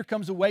then Peter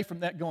comes away from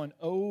that going,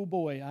 oh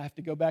boy, I have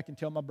to go back and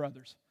tell my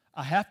brothers.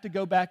 I have to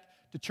go back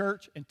to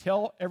church and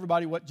tell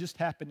everybody what just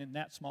happened in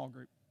that small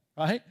group.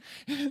 Right?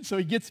 So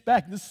he gets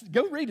back.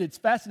 Go read it. It's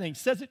fascinating. He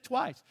says it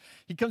twice.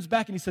 He comes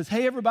back and he says,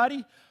 hey,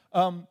 everybody,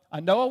 I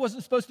know I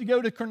wasn't supposed to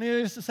go to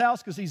Cornelius'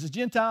 house because he's a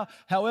Gentile.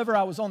 However,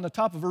 I was on the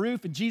top of a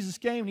roof, and Jesus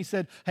came, and he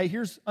said, hey,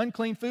 here's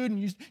unclean food.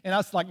 And I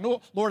was like,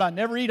 no, Lord, I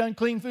never eat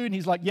unclean food. And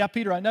he's like, yeah,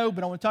 Peter, I know,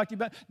 but I want to talk to you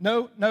about it.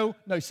 No.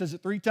 He says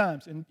it 3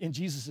 times. And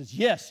Jesus says,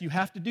 yes, you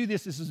have to do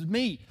this. This is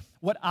me.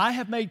 What I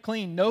have made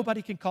clean,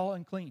 nobody can call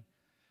unclean.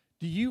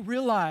 Do you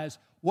realize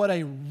what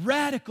a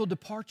radical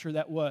departure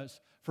that was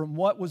from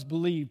what was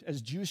believed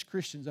as Jewish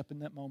Christians up in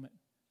that moment?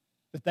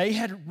 That they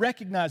had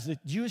recognized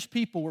that Jewish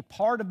people were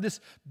part of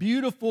this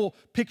beautiful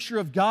picture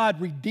of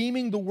God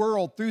redeeming the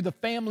world through the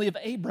family of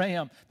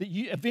Abraham that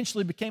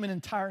eventually became an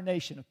entire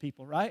nation of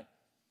people, right?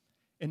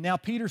 And now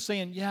Peter's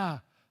saying, yeah,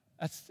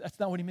 that's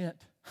not what he meant.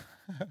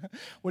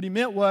 What he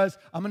meant was,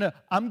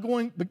 I'm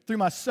going through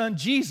my son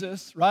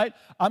Jesus, right?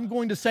 I'm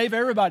going to save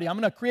everybody. I'm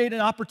going to create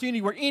an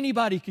opportunity where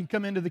anybody can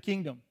come into the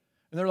kingdom.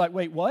 And they're like,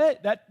 wait,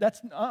 what?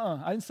 That's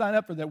I didn't sign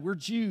up for that. We're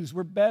Jews.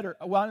 We're better.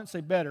 Well, I didn't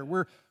say better.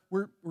 We're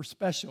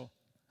special,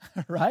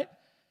 right?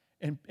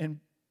 And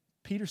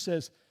Peter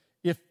says,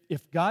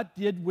 if God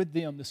did with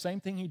them the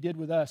same thing he did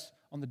with us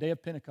on the day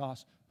of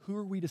Pentecost, who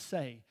are we to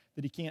say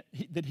that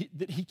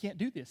he can't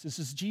do this? This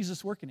is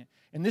Jesus working it.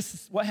 And this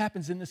is what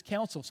happens in this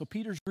council. So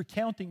Peter's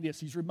recounting this.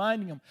 He's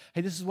reminding them,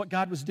 hey, this is what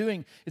God was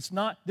doing. This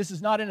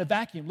is not in a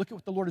vacuum. Look at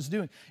what the Lord is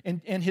doing.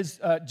 And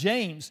his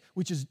James,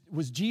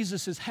 was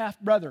Jesus'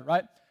 half-brother,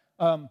 right?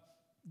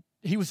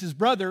 He was his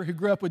brother who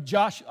grew up with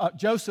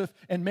Joseph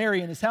and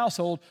Mary in his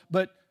household,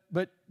 but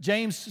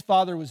James'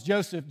 father was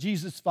Joseph.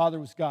 Jesus' father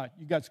was God.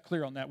 You guys are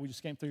clear on that. We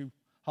just came through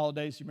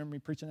holidays. You remember me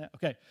preaching that?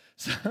 Okay.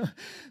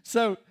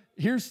 So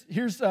here's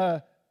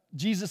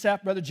Jesus'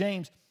 half-brother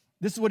James.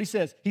 This is what he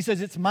says. He says,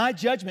 it's my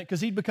judgment,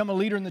 because he'd become a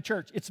leader in the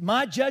church. It's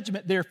my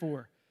judgment,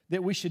 therefore,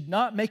 that we should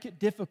not make it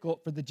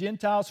difficult for the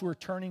Gentiles who are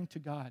turning to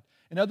God.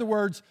 In other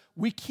words,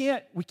 we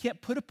can't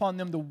put upon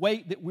them the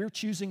weight that we're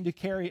choosing to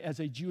carry as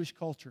a Jewish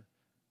culture.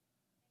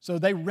 So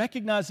they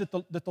recognized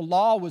that the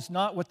law was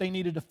not what they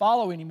needed to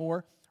follow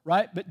anymore,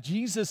 right? But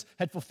Jesus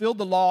had fulfilled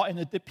the law, and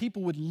that the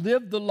people would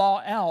live the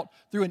law out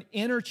through an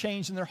inner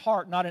change in their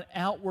heart, not an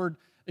outward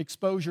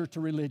exposure to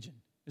religion.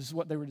 This is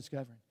what they were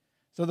discovering.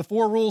 So the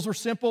 4 rules were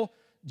simple.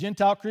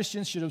 Gentile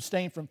Christians should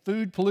abstain from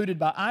food polluted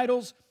by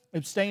idols,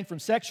 abstain from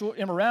sexual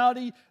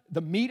immorality, the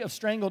meat of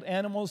strangled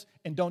animals,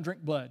 and don't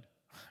drink blood,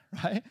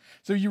 right?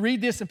 So you read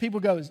this and people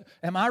go,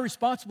 am I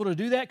responsible to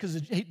do that?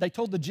 Because they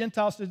told the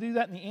Gentiles to do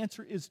that, and the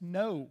answer is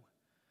no.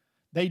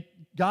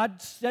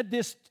 God said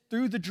this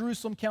through the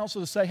Jerusalem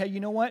Council to say, hey, you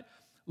know what?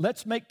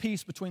 Let's make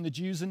peace between the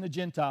Jews and the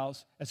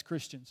Gentiles as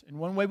Christians. And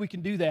one way we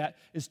can do that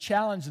is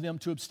challenge them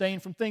to abstain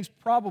from things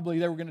probably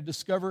they were going to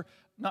discover,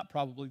 not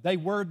probably, they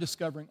were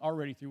discovering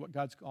already through what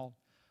God's called.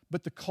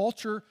 But the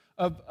culture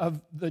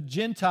of the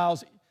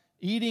Gentiles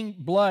eating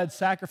blood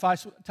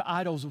sacrificed to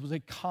idols was a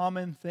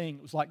common thing.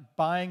 It was like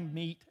buying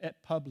meat at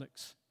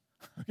Publix.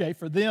 Okay,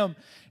 for them,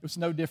 it was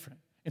no different.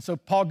 And so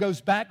Paul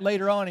goes back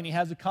later on and he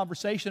has a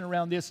conversation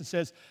around this and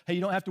says, hey,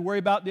 you don't have to worry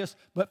about this,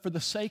 but for the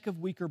sake of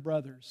weaker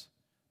brothers,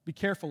 be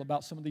careful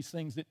about some of these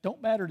things that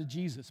don't matter to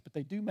Jesus, but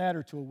they do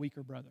matter to a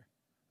weaker brother,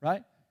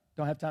 right?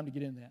 Don't have time to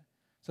get into that.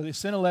 So they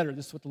sent a letter.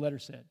 This is what the letter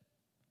said.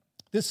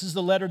 This is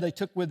the letter they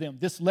took with them.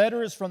 This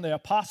letter is from the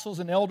apostles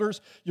and elders,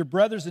 your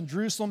brothers in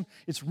Jerusalem.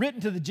 It's written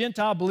to the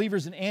Gentile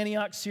believers in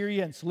Antioch,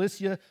 Syria, and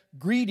Cilicia.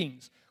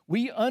 Greetings.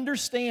 We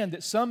understand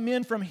that some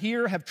men from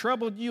here have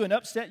troubled you and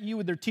upset you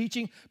with their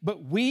teaching,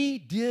 but we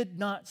did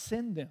not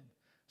send them.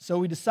 So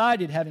we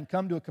decided, having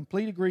come to a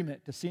complete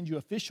agreement, to send you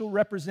official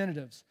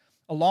representatives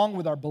along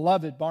with our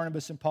beloved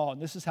Barnabas and Paul.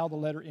 And this is how the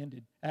letter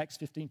ended, Acts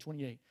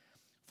 15:28.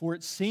 For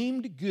it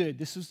seemed good,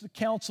 this was the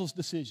council's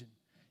decision,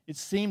 it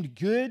seemed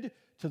good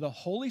to the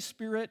Holy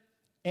Spirit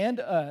and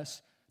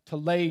us to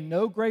lay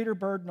no greater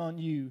burden on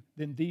you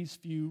than these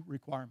few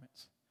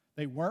requirements.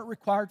 They weren't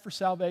required for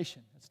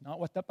salvation. That's not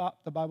what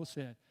the Bible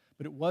said.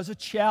 But it was a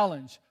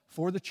challenge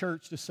for the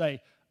church to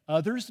say,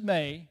 others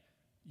may,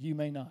 you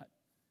may not.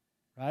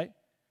 Right?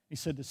 He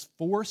said there's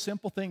 4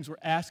 simple things we're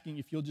asking.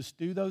 If you'll just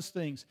do those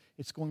things,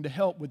 it's going to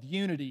help with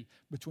unity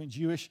between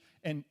Jewish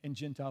and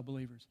Gentile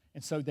believers.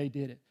 And so they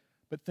did it.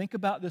 But think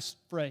about this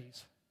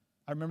phrase.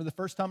 I remember the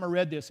first time I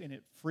read this, and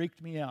it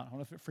freaked me out. I don't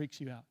know if it freaks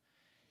you out.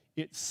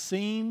 It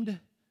seemed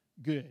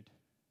good.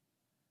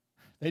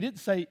 They didn't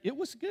say it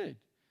was good.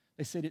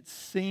 They said it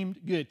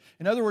seemed good.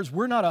 In other words,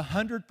 we're not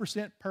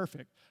 100%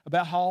 perfect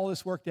about how all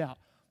this worked out.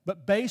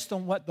 But based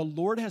on what the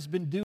Lord has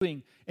been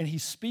doing, and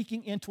He's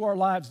speaking into our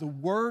lives, the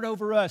word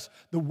over us,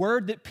 the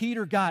word that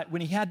Peter got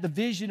when he had the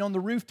vision on the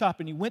rooftop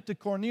and he went to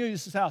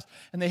Cornelius' house,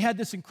 and they had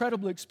this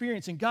incredible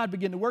experience, and God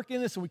began to work in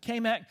this, and we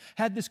came out,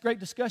 had this great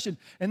discussion.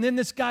 And then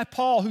this guy,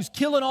 Paul, who's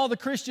killing all the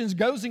Christians,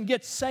 goes and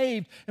gets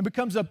saved and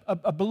becomes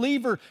a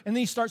believer, and then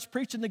he starts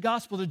preaching the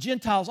gospel to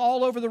Gentiles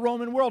all over the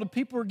Roman world, and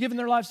people are giving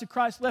their lives to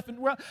Christ left and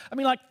right. I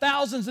mean, like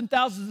thousands and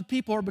thousands of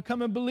people are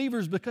becoming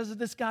believers because of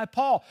this guy,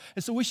 Paul.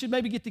 And so we should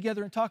maybe get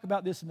together and talk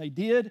about this, and they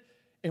did.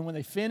 And when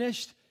they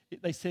finished,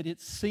 they said it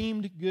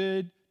seemed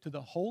good to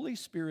the Holy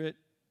Spirit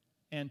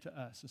and to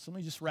us. And so let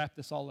me just wrap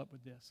this all up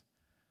with this.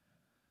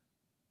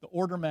 The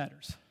order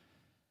matters.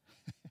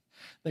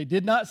 They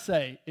did not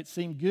say it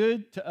seemed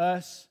good to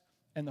us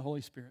and the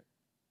Holy Spirit.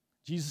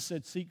 Jesus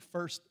said, seek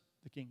first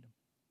the kingdom.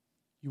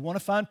 You want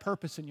to find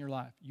purpose in your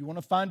life. You want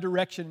to find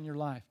direction in your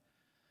life.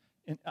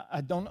 And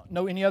I don't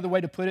know any other way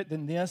to put it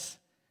than this,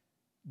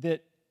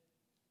 that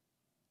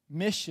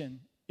mission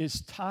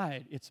is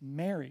tied, it's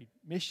married.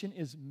 Mission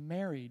is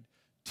married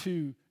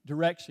to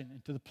direction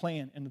and to the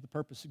plan and to the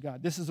purpose of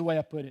God. This is the way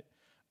I put it.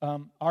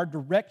 Our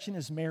direction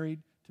is married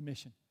to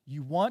mission.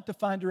 You want to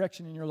find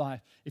direction in your life.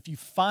 If you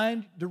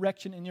find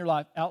direction in your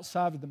life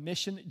outside of the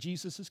mission that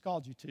Jesus has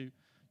called you to,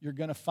 you're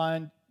going to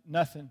find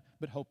nothing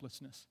but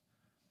hopelessness.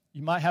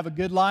 You might have a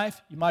good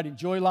life. You might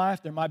enjoy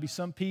life. There might be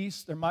some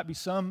peace.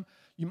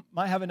 You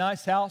might have a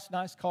nice house,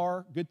 nice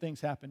car. Good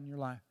things happen in your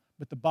life.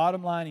 But the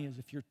bottom line is,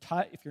 if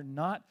you're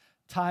not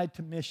tied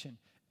to mission,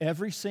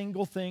 every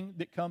single thing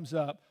that comes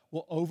up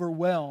will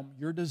overwhelm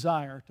your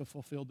desire to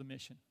fulfill the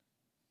mission.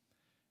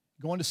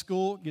 Going to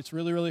school gets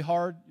really, really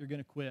hard, you're going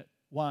to quit.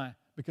 Why?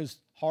 Because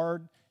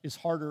hard is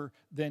harder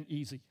than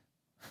easy.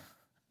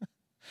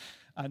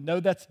 I know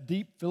that's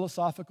deep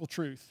philosophical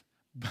truth,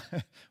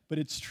 but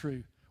it's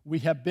true. We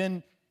have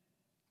bought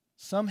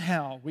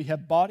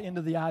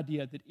into the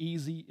idea that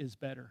easy is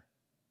better.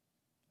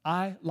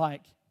 I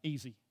like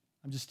easy.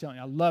 I'm just telling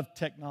you, I love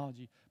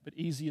technology, but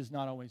easy is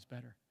not always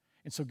better.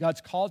 And so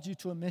God's called you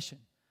to a mission,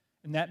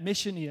 and that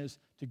mission is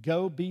to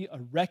go be a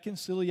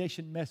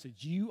reconciliation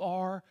message. You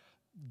are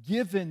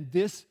given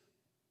this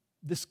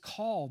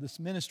call, this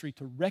ministry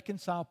to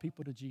reconcile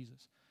people to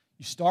Jesus.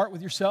 You start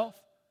with yourself,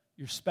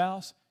 your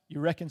spouse, you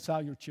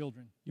reconcile your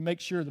children. You make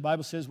sure, the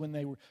Bible says, when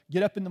they would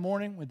get up in the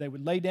morning, when they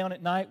would lay down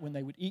at night, when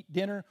they would eat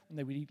dinner, when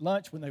they would eat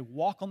lunch, when they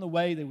walk on the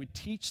way, they would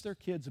teach their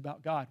kids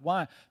about God.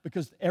 Why?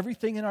 Because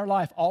everything in our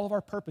life, all of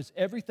our purpose,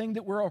 everything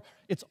that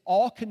it's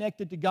all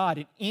connected to God.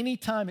 And any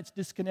time it's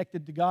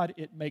disconnected to God,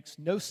 it makes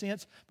no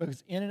sense,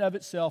 because in and of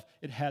itself,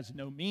 it has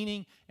no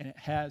meaning and it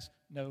has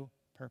no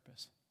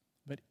purpose.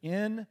 But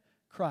in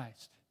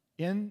Christ,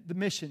 in the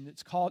mission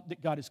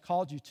that God has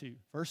called you to,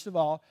 first of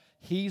all,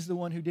 He's the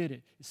one who did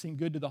it. It seemed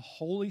good to the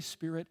Holy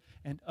Spirit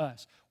and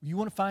us. You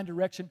want to find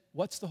direction?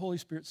 What's the Holy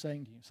Spirit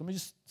saying to you? So let me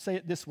just say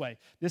it this way.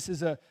 This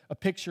is a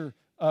picture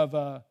of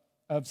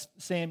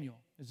Samuel.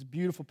 It's a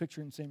beautiful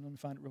picture in Samuel. Let me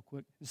find it real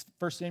quick. It's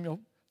 1 Samuel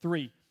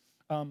 3.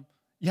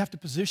 You have to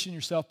position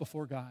yourself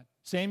before God.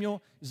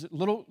 Samuel is a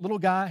little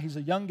guy. He's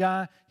a young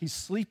guy. He's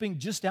sleeping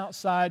just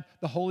outside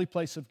the holy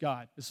place of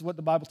God. This is what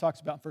the Bible talks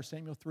about in 1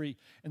 Samuel 3.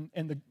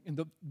 And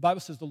the Bible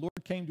says the Lord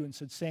came to him and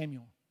said,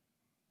 Samuel.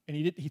 And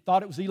he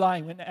thought it was Eli.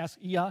 He went and asked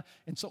Eli.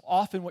 And so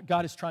often what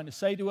God is trying to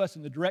say to us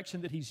and the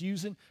direction that He's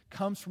using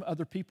comes from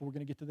other people. We're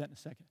going to get to that in a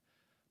second.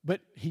 But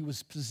he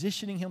was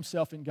positioning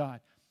himself in God.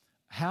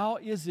 How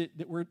is it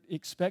that we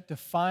expect to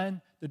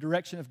find the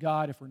direction of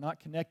God if we're not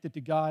connected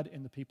to God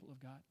and the people of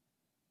God?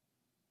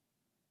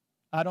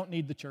 I don't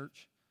need the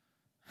church.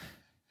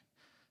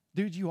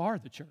 Dude, you are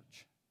the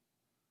church.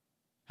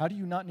 How do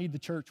you not need the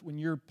church when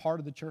you're part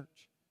of the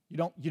church? You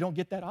don't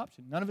get that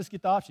option. None of us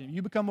get the option. If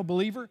you become a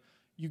believer,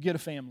 you get a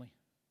family,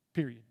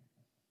 period.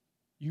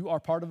 You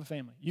are part of a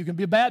family. You can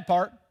be a bad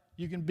part.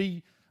 You can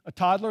be a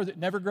toddler that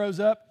never grows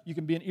up. You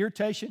can be an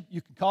irritation.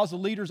 You can cause the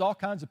leaders all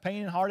kinds of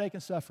pain and heartache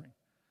and suffering.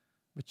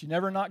 But you're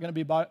never not going to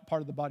be part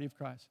of the body of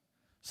Christ.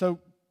 So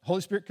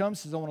Holy Spirit comes,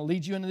 says, I want to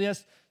lead you into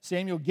this.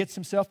 Samuel gets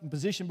himself in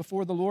position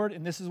before the Lord,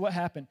 and this is what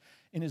happened.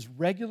 In his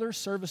regular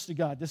service to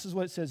God, this is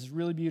what it says. It's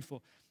really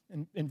beautiful.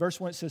 In verse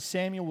 1, it says,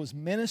 Samuel was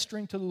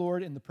ministering to the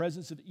Lord in the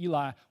presence of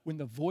Eli when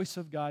the voice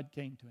of God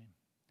came to him.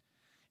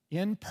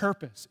 In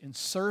purpose, in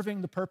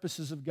serving the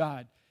purposes of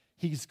God,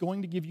 He's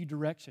going to give you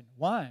direction.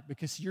 Why?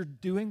 Because you're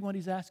doing what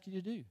He's asked you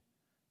to do.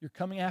 You're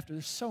coming after.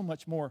 There's so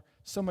much more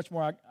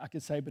I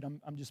could say, but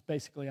I'm just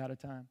basically out of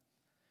time.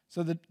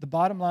 So the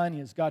bottom line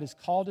is God has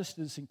called us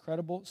to this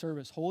incredible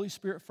service, Holy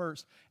Spirit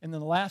first. And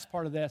then the last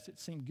part of that, it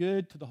seemed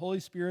good to the Holy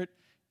Spirit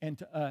and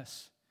to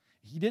us.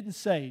 He didn't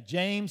say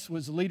James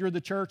was the leader of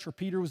the church or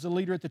Peter was the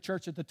leader at the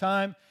church at the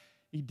time.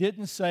 He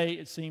didn't say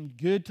it seemed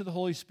good to the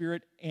Holy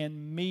Spirit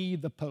and me,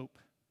 the Pope.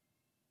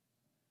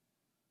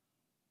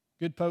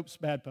 Good popes,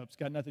 bad popes.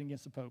 Got nothing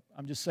against the Pope.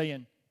 I'm just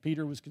saying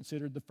Peter was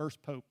considered the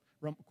first Pope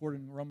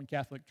according to Roman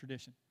Catholic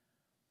tradition.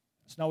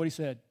 That's not what he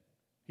said.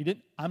 He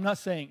didn't. I'm not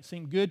saying it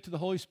seemed good to the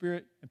Holy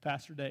Spirit and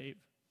Pastor Dave.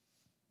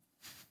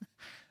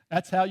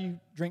 That's how you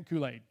drink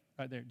Kool-Aid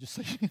right there, just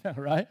so you know,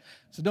 right?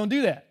 So don't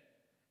do that.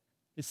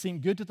 It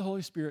seemed good to the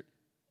Holy Spirit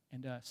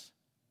and us.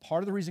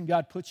 Part of the reason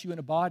God puts you in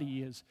a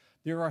body is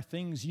there are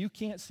things you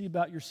can't see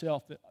about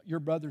yourself that your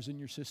brothers and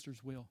your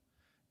sisters will.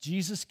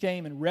 Jesus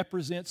came and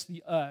represents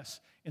the us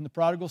in the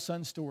prodigal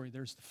son story.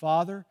 There's the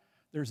father,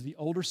 there's the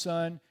older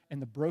son, and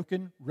the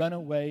broken,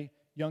 runaway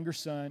younger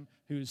son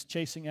who is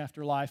chasing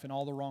after life in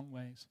all the wrong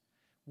ways.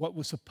 What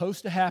was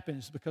supposed to happen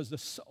is because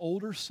the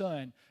older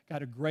son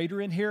got a greater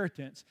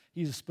inheritance,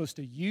 he's supposed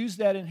to use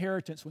that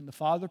inheritance when the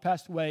father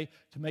passed away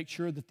to make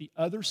sure that the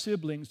other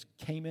siblings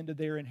came into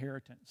their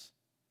inheritance.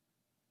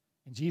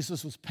 And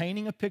Jesus was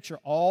painting a picture.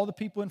 All the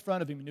people in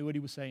front of him knew what he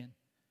was saying.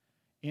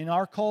 In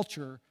our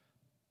culture,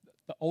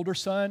 the older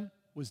son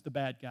was the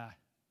bad guy.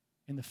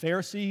 And the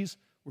Pharisees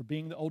were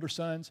being the older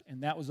sons,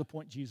 and that was the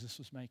point Jesus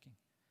was making.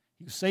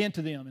 He was saying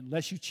to them,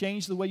 unless you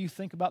change the way you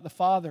think about the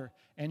father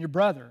and your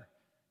brother,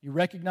 you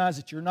recognize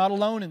that you're not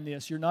alone in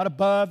this. You're not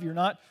above. You're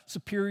not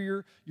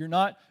superior. You're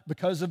not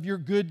because of your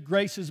good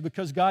graces,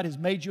 because God has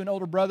made you an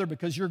older brother,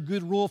 because you're a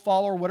good rule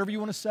follower, whatever you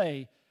want to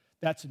say.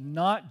 That's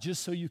not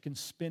just so you can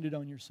spend it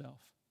on yourself.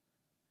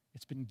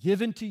 It's been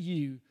given to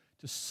you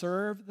to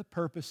serve the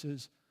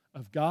purposes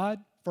of God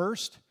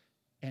first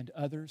and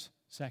others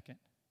second,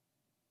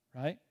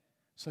 right?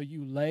 So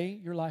you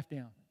lay your life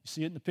down. You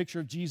see it in the picture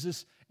of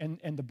Jesus and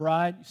the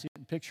bride. You see it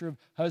in the picture of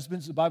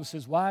husbands. The Bible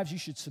says, wives, you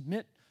should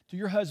submit to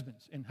your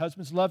husbands. And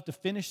husbands love to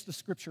finish the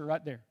scripture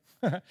right there,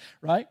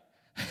 right?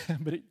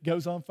 But it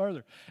goes on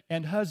further.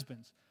 And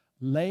husbands,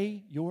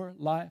 lay your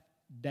life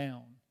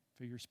down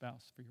for your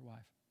spouse, for your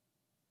wife.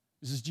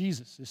 This is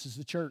Jesus. This is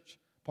the church.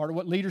 Part of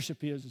what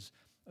leadership is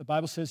the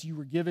Bible says you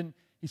were given,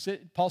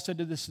 Paul said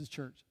to this to the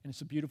church, and it's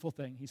a beautiful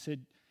thing. He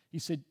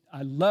said,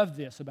 I love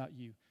this about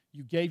you.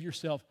 You gave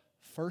yourself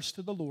first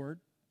to the Lord,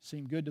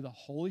 seemed good to the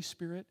Holy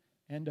Spirit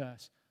and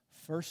us.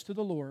 First to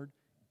the Lord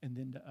and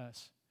then to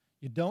us.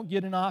 You don't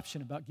get an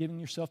option about giving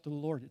yourself to the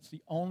Lord. It's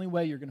the only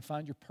way you're going to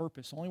find your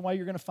purpose, the only way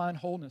you're going to find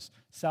wholeness,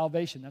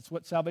 salvation. That's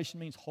what salvation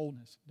means,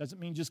 wholeness. It doesn't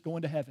mean just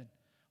going to heaven.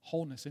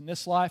 Wholeness in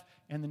this life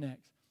and the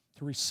next,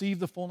 to receive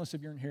the fullness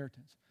of your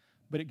inheritance.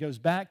 But it goes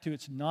back to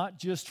it's not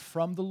just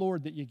from the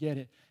Lord that you get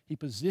it. He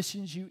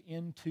positions you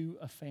into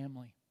a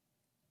family.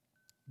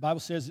 The Bible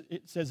says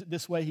it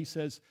this way. He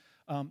says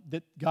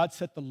that God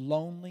set the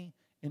lonely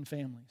in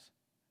families.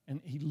 And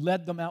he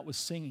led them out with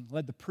singing,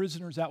 led the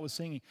prisoners out with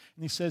singing.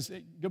 And he says,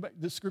 go back,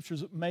 this scripture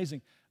is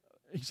amazing.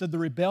 He said the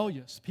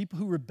rebellious, people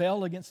who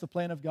rebel against the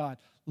plan of God,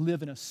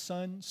 live in a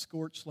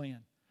sun-scorched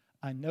land.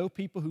 I know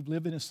people who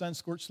live in a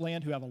sun-scorched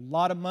land who have a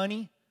lot of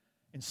money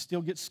and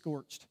still get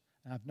scorched.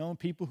 And I've known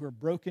people who are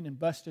broken and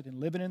busted and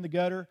living in the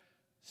gutter,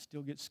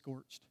 still get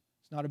scorched.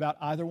 It's not about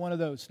either one of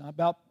those. It's not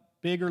about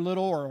big or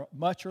little or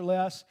much or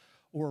less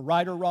or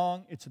right or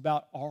wrong. It's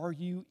about, are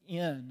you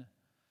in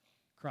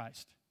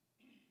Christ?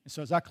 And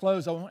so as I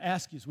close, I want to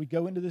ask you, as we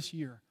go into this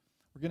year,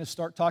 we're going to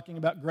start talking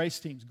about grace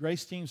teams.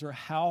 Grace teams are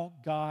how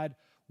God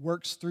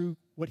works through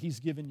what He's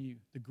given you.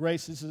 The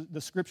grace,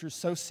 the scripture is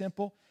so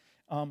simple.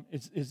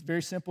 It's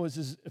very simple. This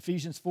is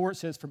Ephesians 4. It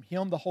says, from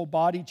Him, the whole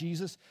body,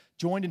 Jesus,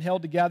 joined and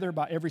held together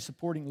by every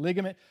supporting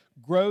ligament,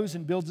 grows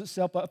and builds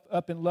itself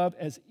up in love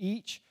as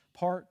each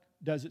part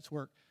does its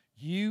work.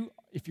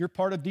 If you're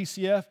part of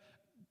DCF,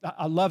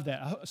 I love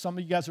that. Some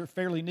of you guys are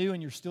fairly new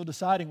and you're still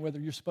deciding whether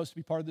you're supposed to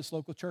be part of this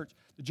local church.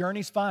 The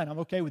journey's fine. I'm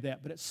okay with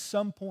that. But at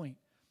some point,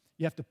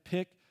 you have to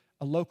pick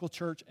a local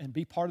church and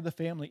be part of the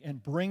family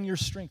and bring your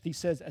strength. He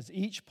says, as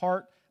each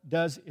part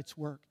does its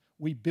work.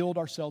 we build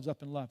ourselves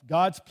up in love.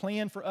 God's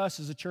plan for us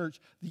as a church,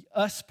 the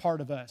us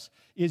part of us,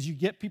 is you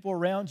get people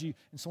around you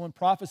and someone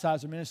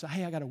prophesies or ministers,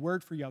 hey, I got a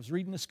word for you. I was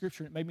reading the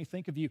scripture and it made me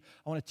think of you.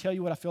 I want to tell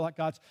you what I feel like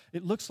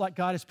it looks like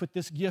God has put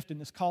this gift and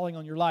this calling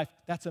on your life.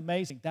 That's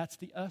amazing. That's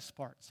the us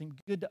part. It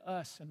seemed good to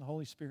us and the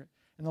Holy Spirit.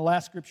 And the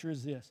last scripture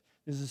is this.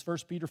 This is 1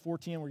 Peter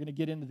 4:10. We're going to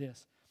get into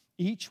this.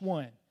 Each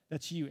one,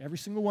 that's you, every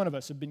single one of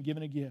us have been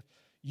given a gift.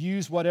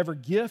 Use whatever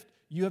gift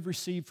you have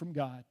received from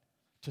God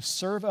to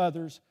serve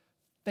others,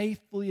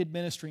 faithfully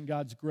administering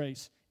God's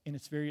grace in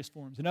its various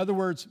forms. In other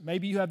words,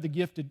 maybe you have the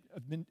gift of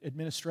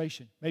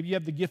administration. Maybe you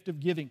have the gift of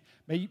giving.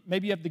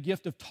 Maybe you have the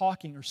gift of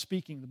talking or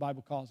speaking, the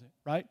Bible calls it,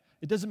 right?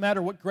 It doesn't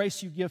matter what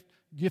grace you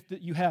gift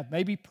that you have.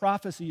 Maybe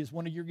prophecy is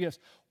one of your gifts.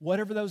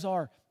 Whatever those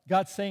are,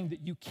 God's saying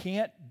that you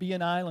can't be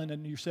an island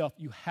in yourself.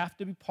 You have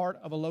to be part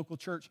of a local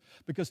church,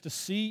 because to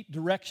see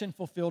direction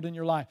fulfilled in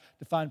your life,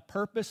 to find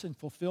purpose and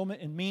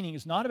fulfillment and meaning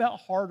is not about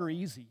hard or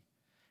easy.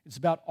 It's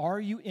about, are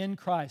you in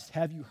Christ?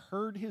 Have you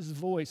heard His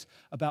voice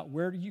about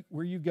where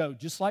you go?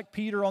 Just like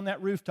Peter on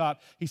that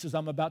rooftop, he says,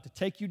 I'm about to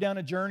take you down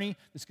a journey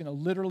that's going to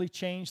literally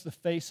change the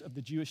face of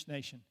the Jewish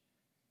nation.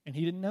 And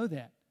he didn't know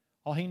that.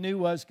 All he knew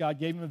was God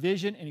gave him a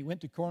vision, and he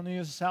went to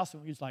Cornelius' house,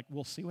 and he was like,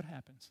 we'll see what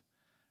happens,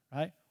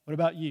 right? What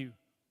about you?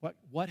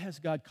 What has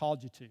God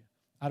called you to?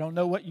 I don't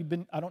know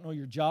I don't know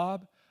your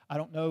job. I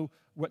don't know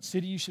what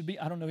city you should be.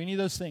 I don't know any of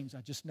those things.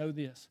 I just know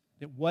this,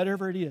 that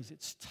whatever it is,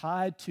 it's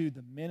tied to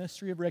the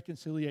ministry of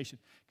reconciliation,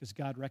 because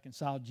God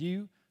reconciled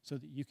you so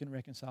that you can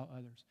reconcile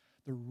others.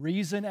 The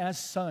reason as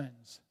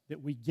sons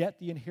that we get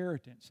the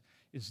inheritance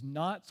is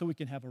not so we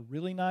can have a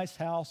really nice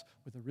house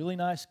with a really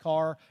nice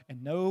car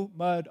and no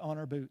mud on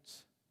our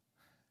boots,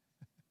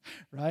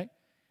 right?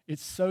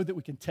 It's so that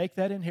we can take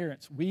that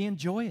inheritance. We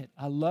enjoy it.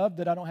 I love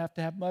that I don't have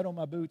to have mud on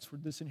my boots for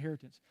this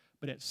inheritance.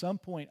 But at some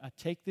point, I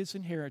take this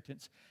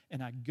inheritance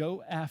and I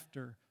go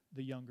after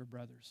the younger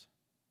brothers.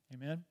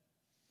 Amen?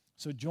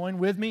 So join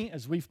with me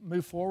as we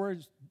move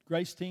forward,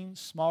 grace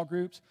teams, small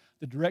groups,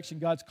 the direction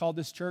God's called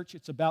this church.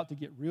 It's about to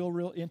get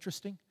real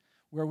interesting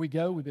where we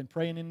go. We've been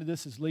praying into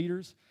this as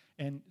leaders,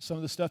 and some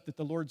of the stuff that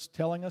the Lord's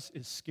telling us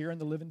is scaring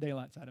the living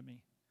daylights out of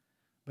me.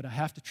 But I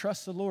have to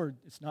trust the Lord.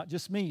 It's not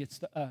just me, it's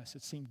the us.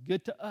 It seemed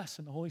good to us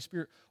and the Holy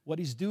Spirit, what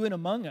He's doing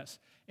among us.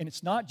 And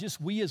it's not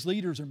just we as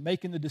leaders are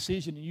making the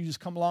decision and you just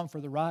come along for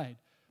the ride.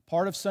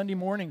 Part of Sunday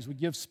mornings, we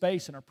give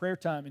space in our prayer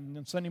time, and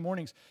on Sunday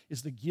mornings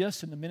is the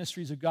gifts and the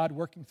ministries of God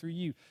working through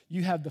you.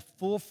 You have the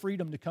full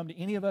freedom to come to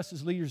any of us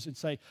as leaders and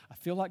say, I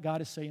feel like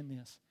God is saying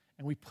this.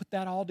 And we put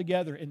that all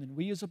together, and then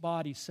we as a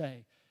body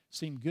say,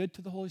 seem good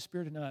to the Holy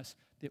Spirit in us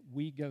that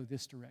we go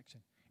this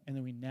direction. And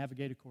then we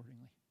navigate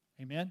accordingly.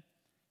 Amen?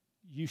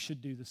 You should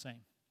do the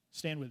same.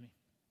 Stand with me.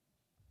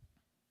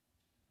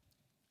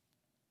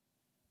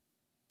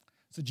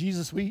 So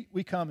Jesus,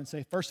 we come and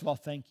say, first of all,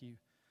 thank you.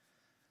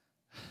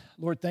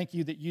 Lord, thank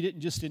you that you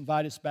didn't just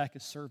invite us back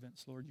as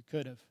servants. Lord, you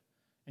could have,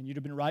 and you'd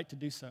have been right to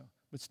do so.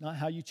 But it's not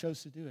how you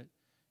chose to do it.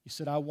 You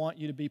said, I want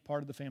you to be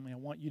part of the family. I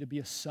want you to be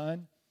a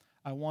son.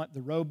 I want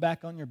the robe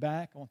back on your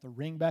back. I want the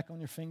ring back on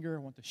your finger. I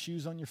want the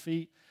shoes on your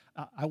feet.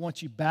 I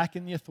want you back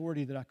in the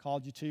authority that I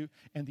called you to.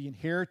 And the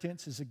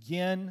inheritance is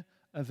again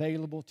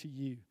available to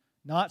you.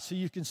 Not so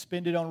you can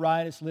spend it on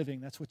riotous living.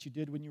 That's what you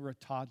did when you were a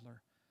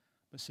toddler.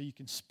 But so you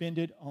can spend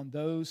it on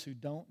those who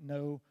don't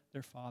know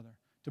their Father,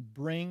 to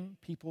bring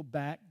people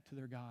back to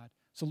their God.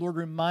 So Lord,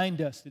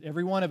 remind us that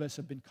every one of us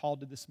have been called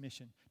to this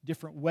mission.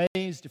 Different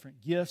ways,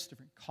 different gifts,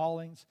 different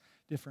callings,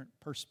 different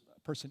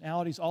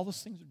personalities. All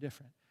those things are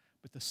different.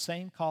 But the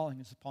same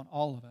calling is upon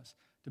all of us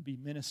to be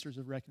ministers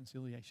of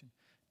reconciliation.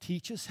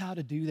 Teach us how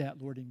to do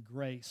that, Lord, in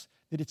grace,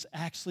 that it's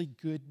actually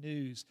good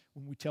news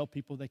when we tell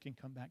people they can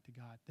come back to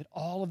God, that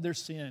all of their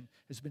sin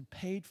has been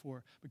paid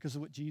for because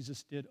of what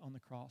Jesus did on the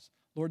cross.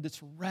 Lord,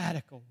 that's a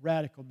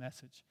radical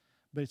message,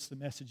 but it's the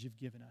message you've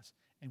given us,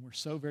 and we're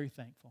so very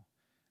thankful.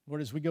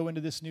 Lord, as we go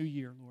into this new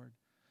year, Lord,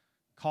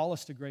 call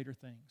us to greater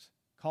things.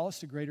 Call us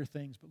to greater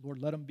things, but Lord,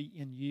 let them be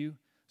in you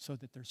so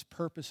that there's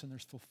purpose and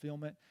there's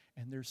fulfillment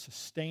and there's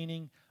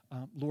sustaining,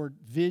 Lord,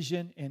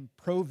 vision and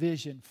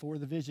provision for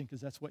the vision,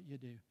 because that's what you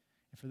do.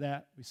 And for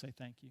that, we say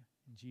thank you.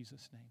 In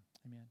Jesus' name,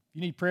 amen. If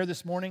you need prayer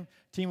this morning,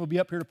 team will be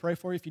up here to pray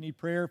for you. If you need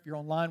prayer, if you're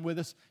online with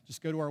us,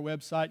 just go to our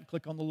website and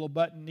click on the little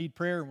button, Need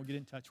Prayer, and we'll get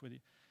in touch with you.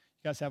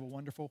 You guys have a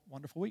wonderful,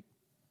 wonderful week.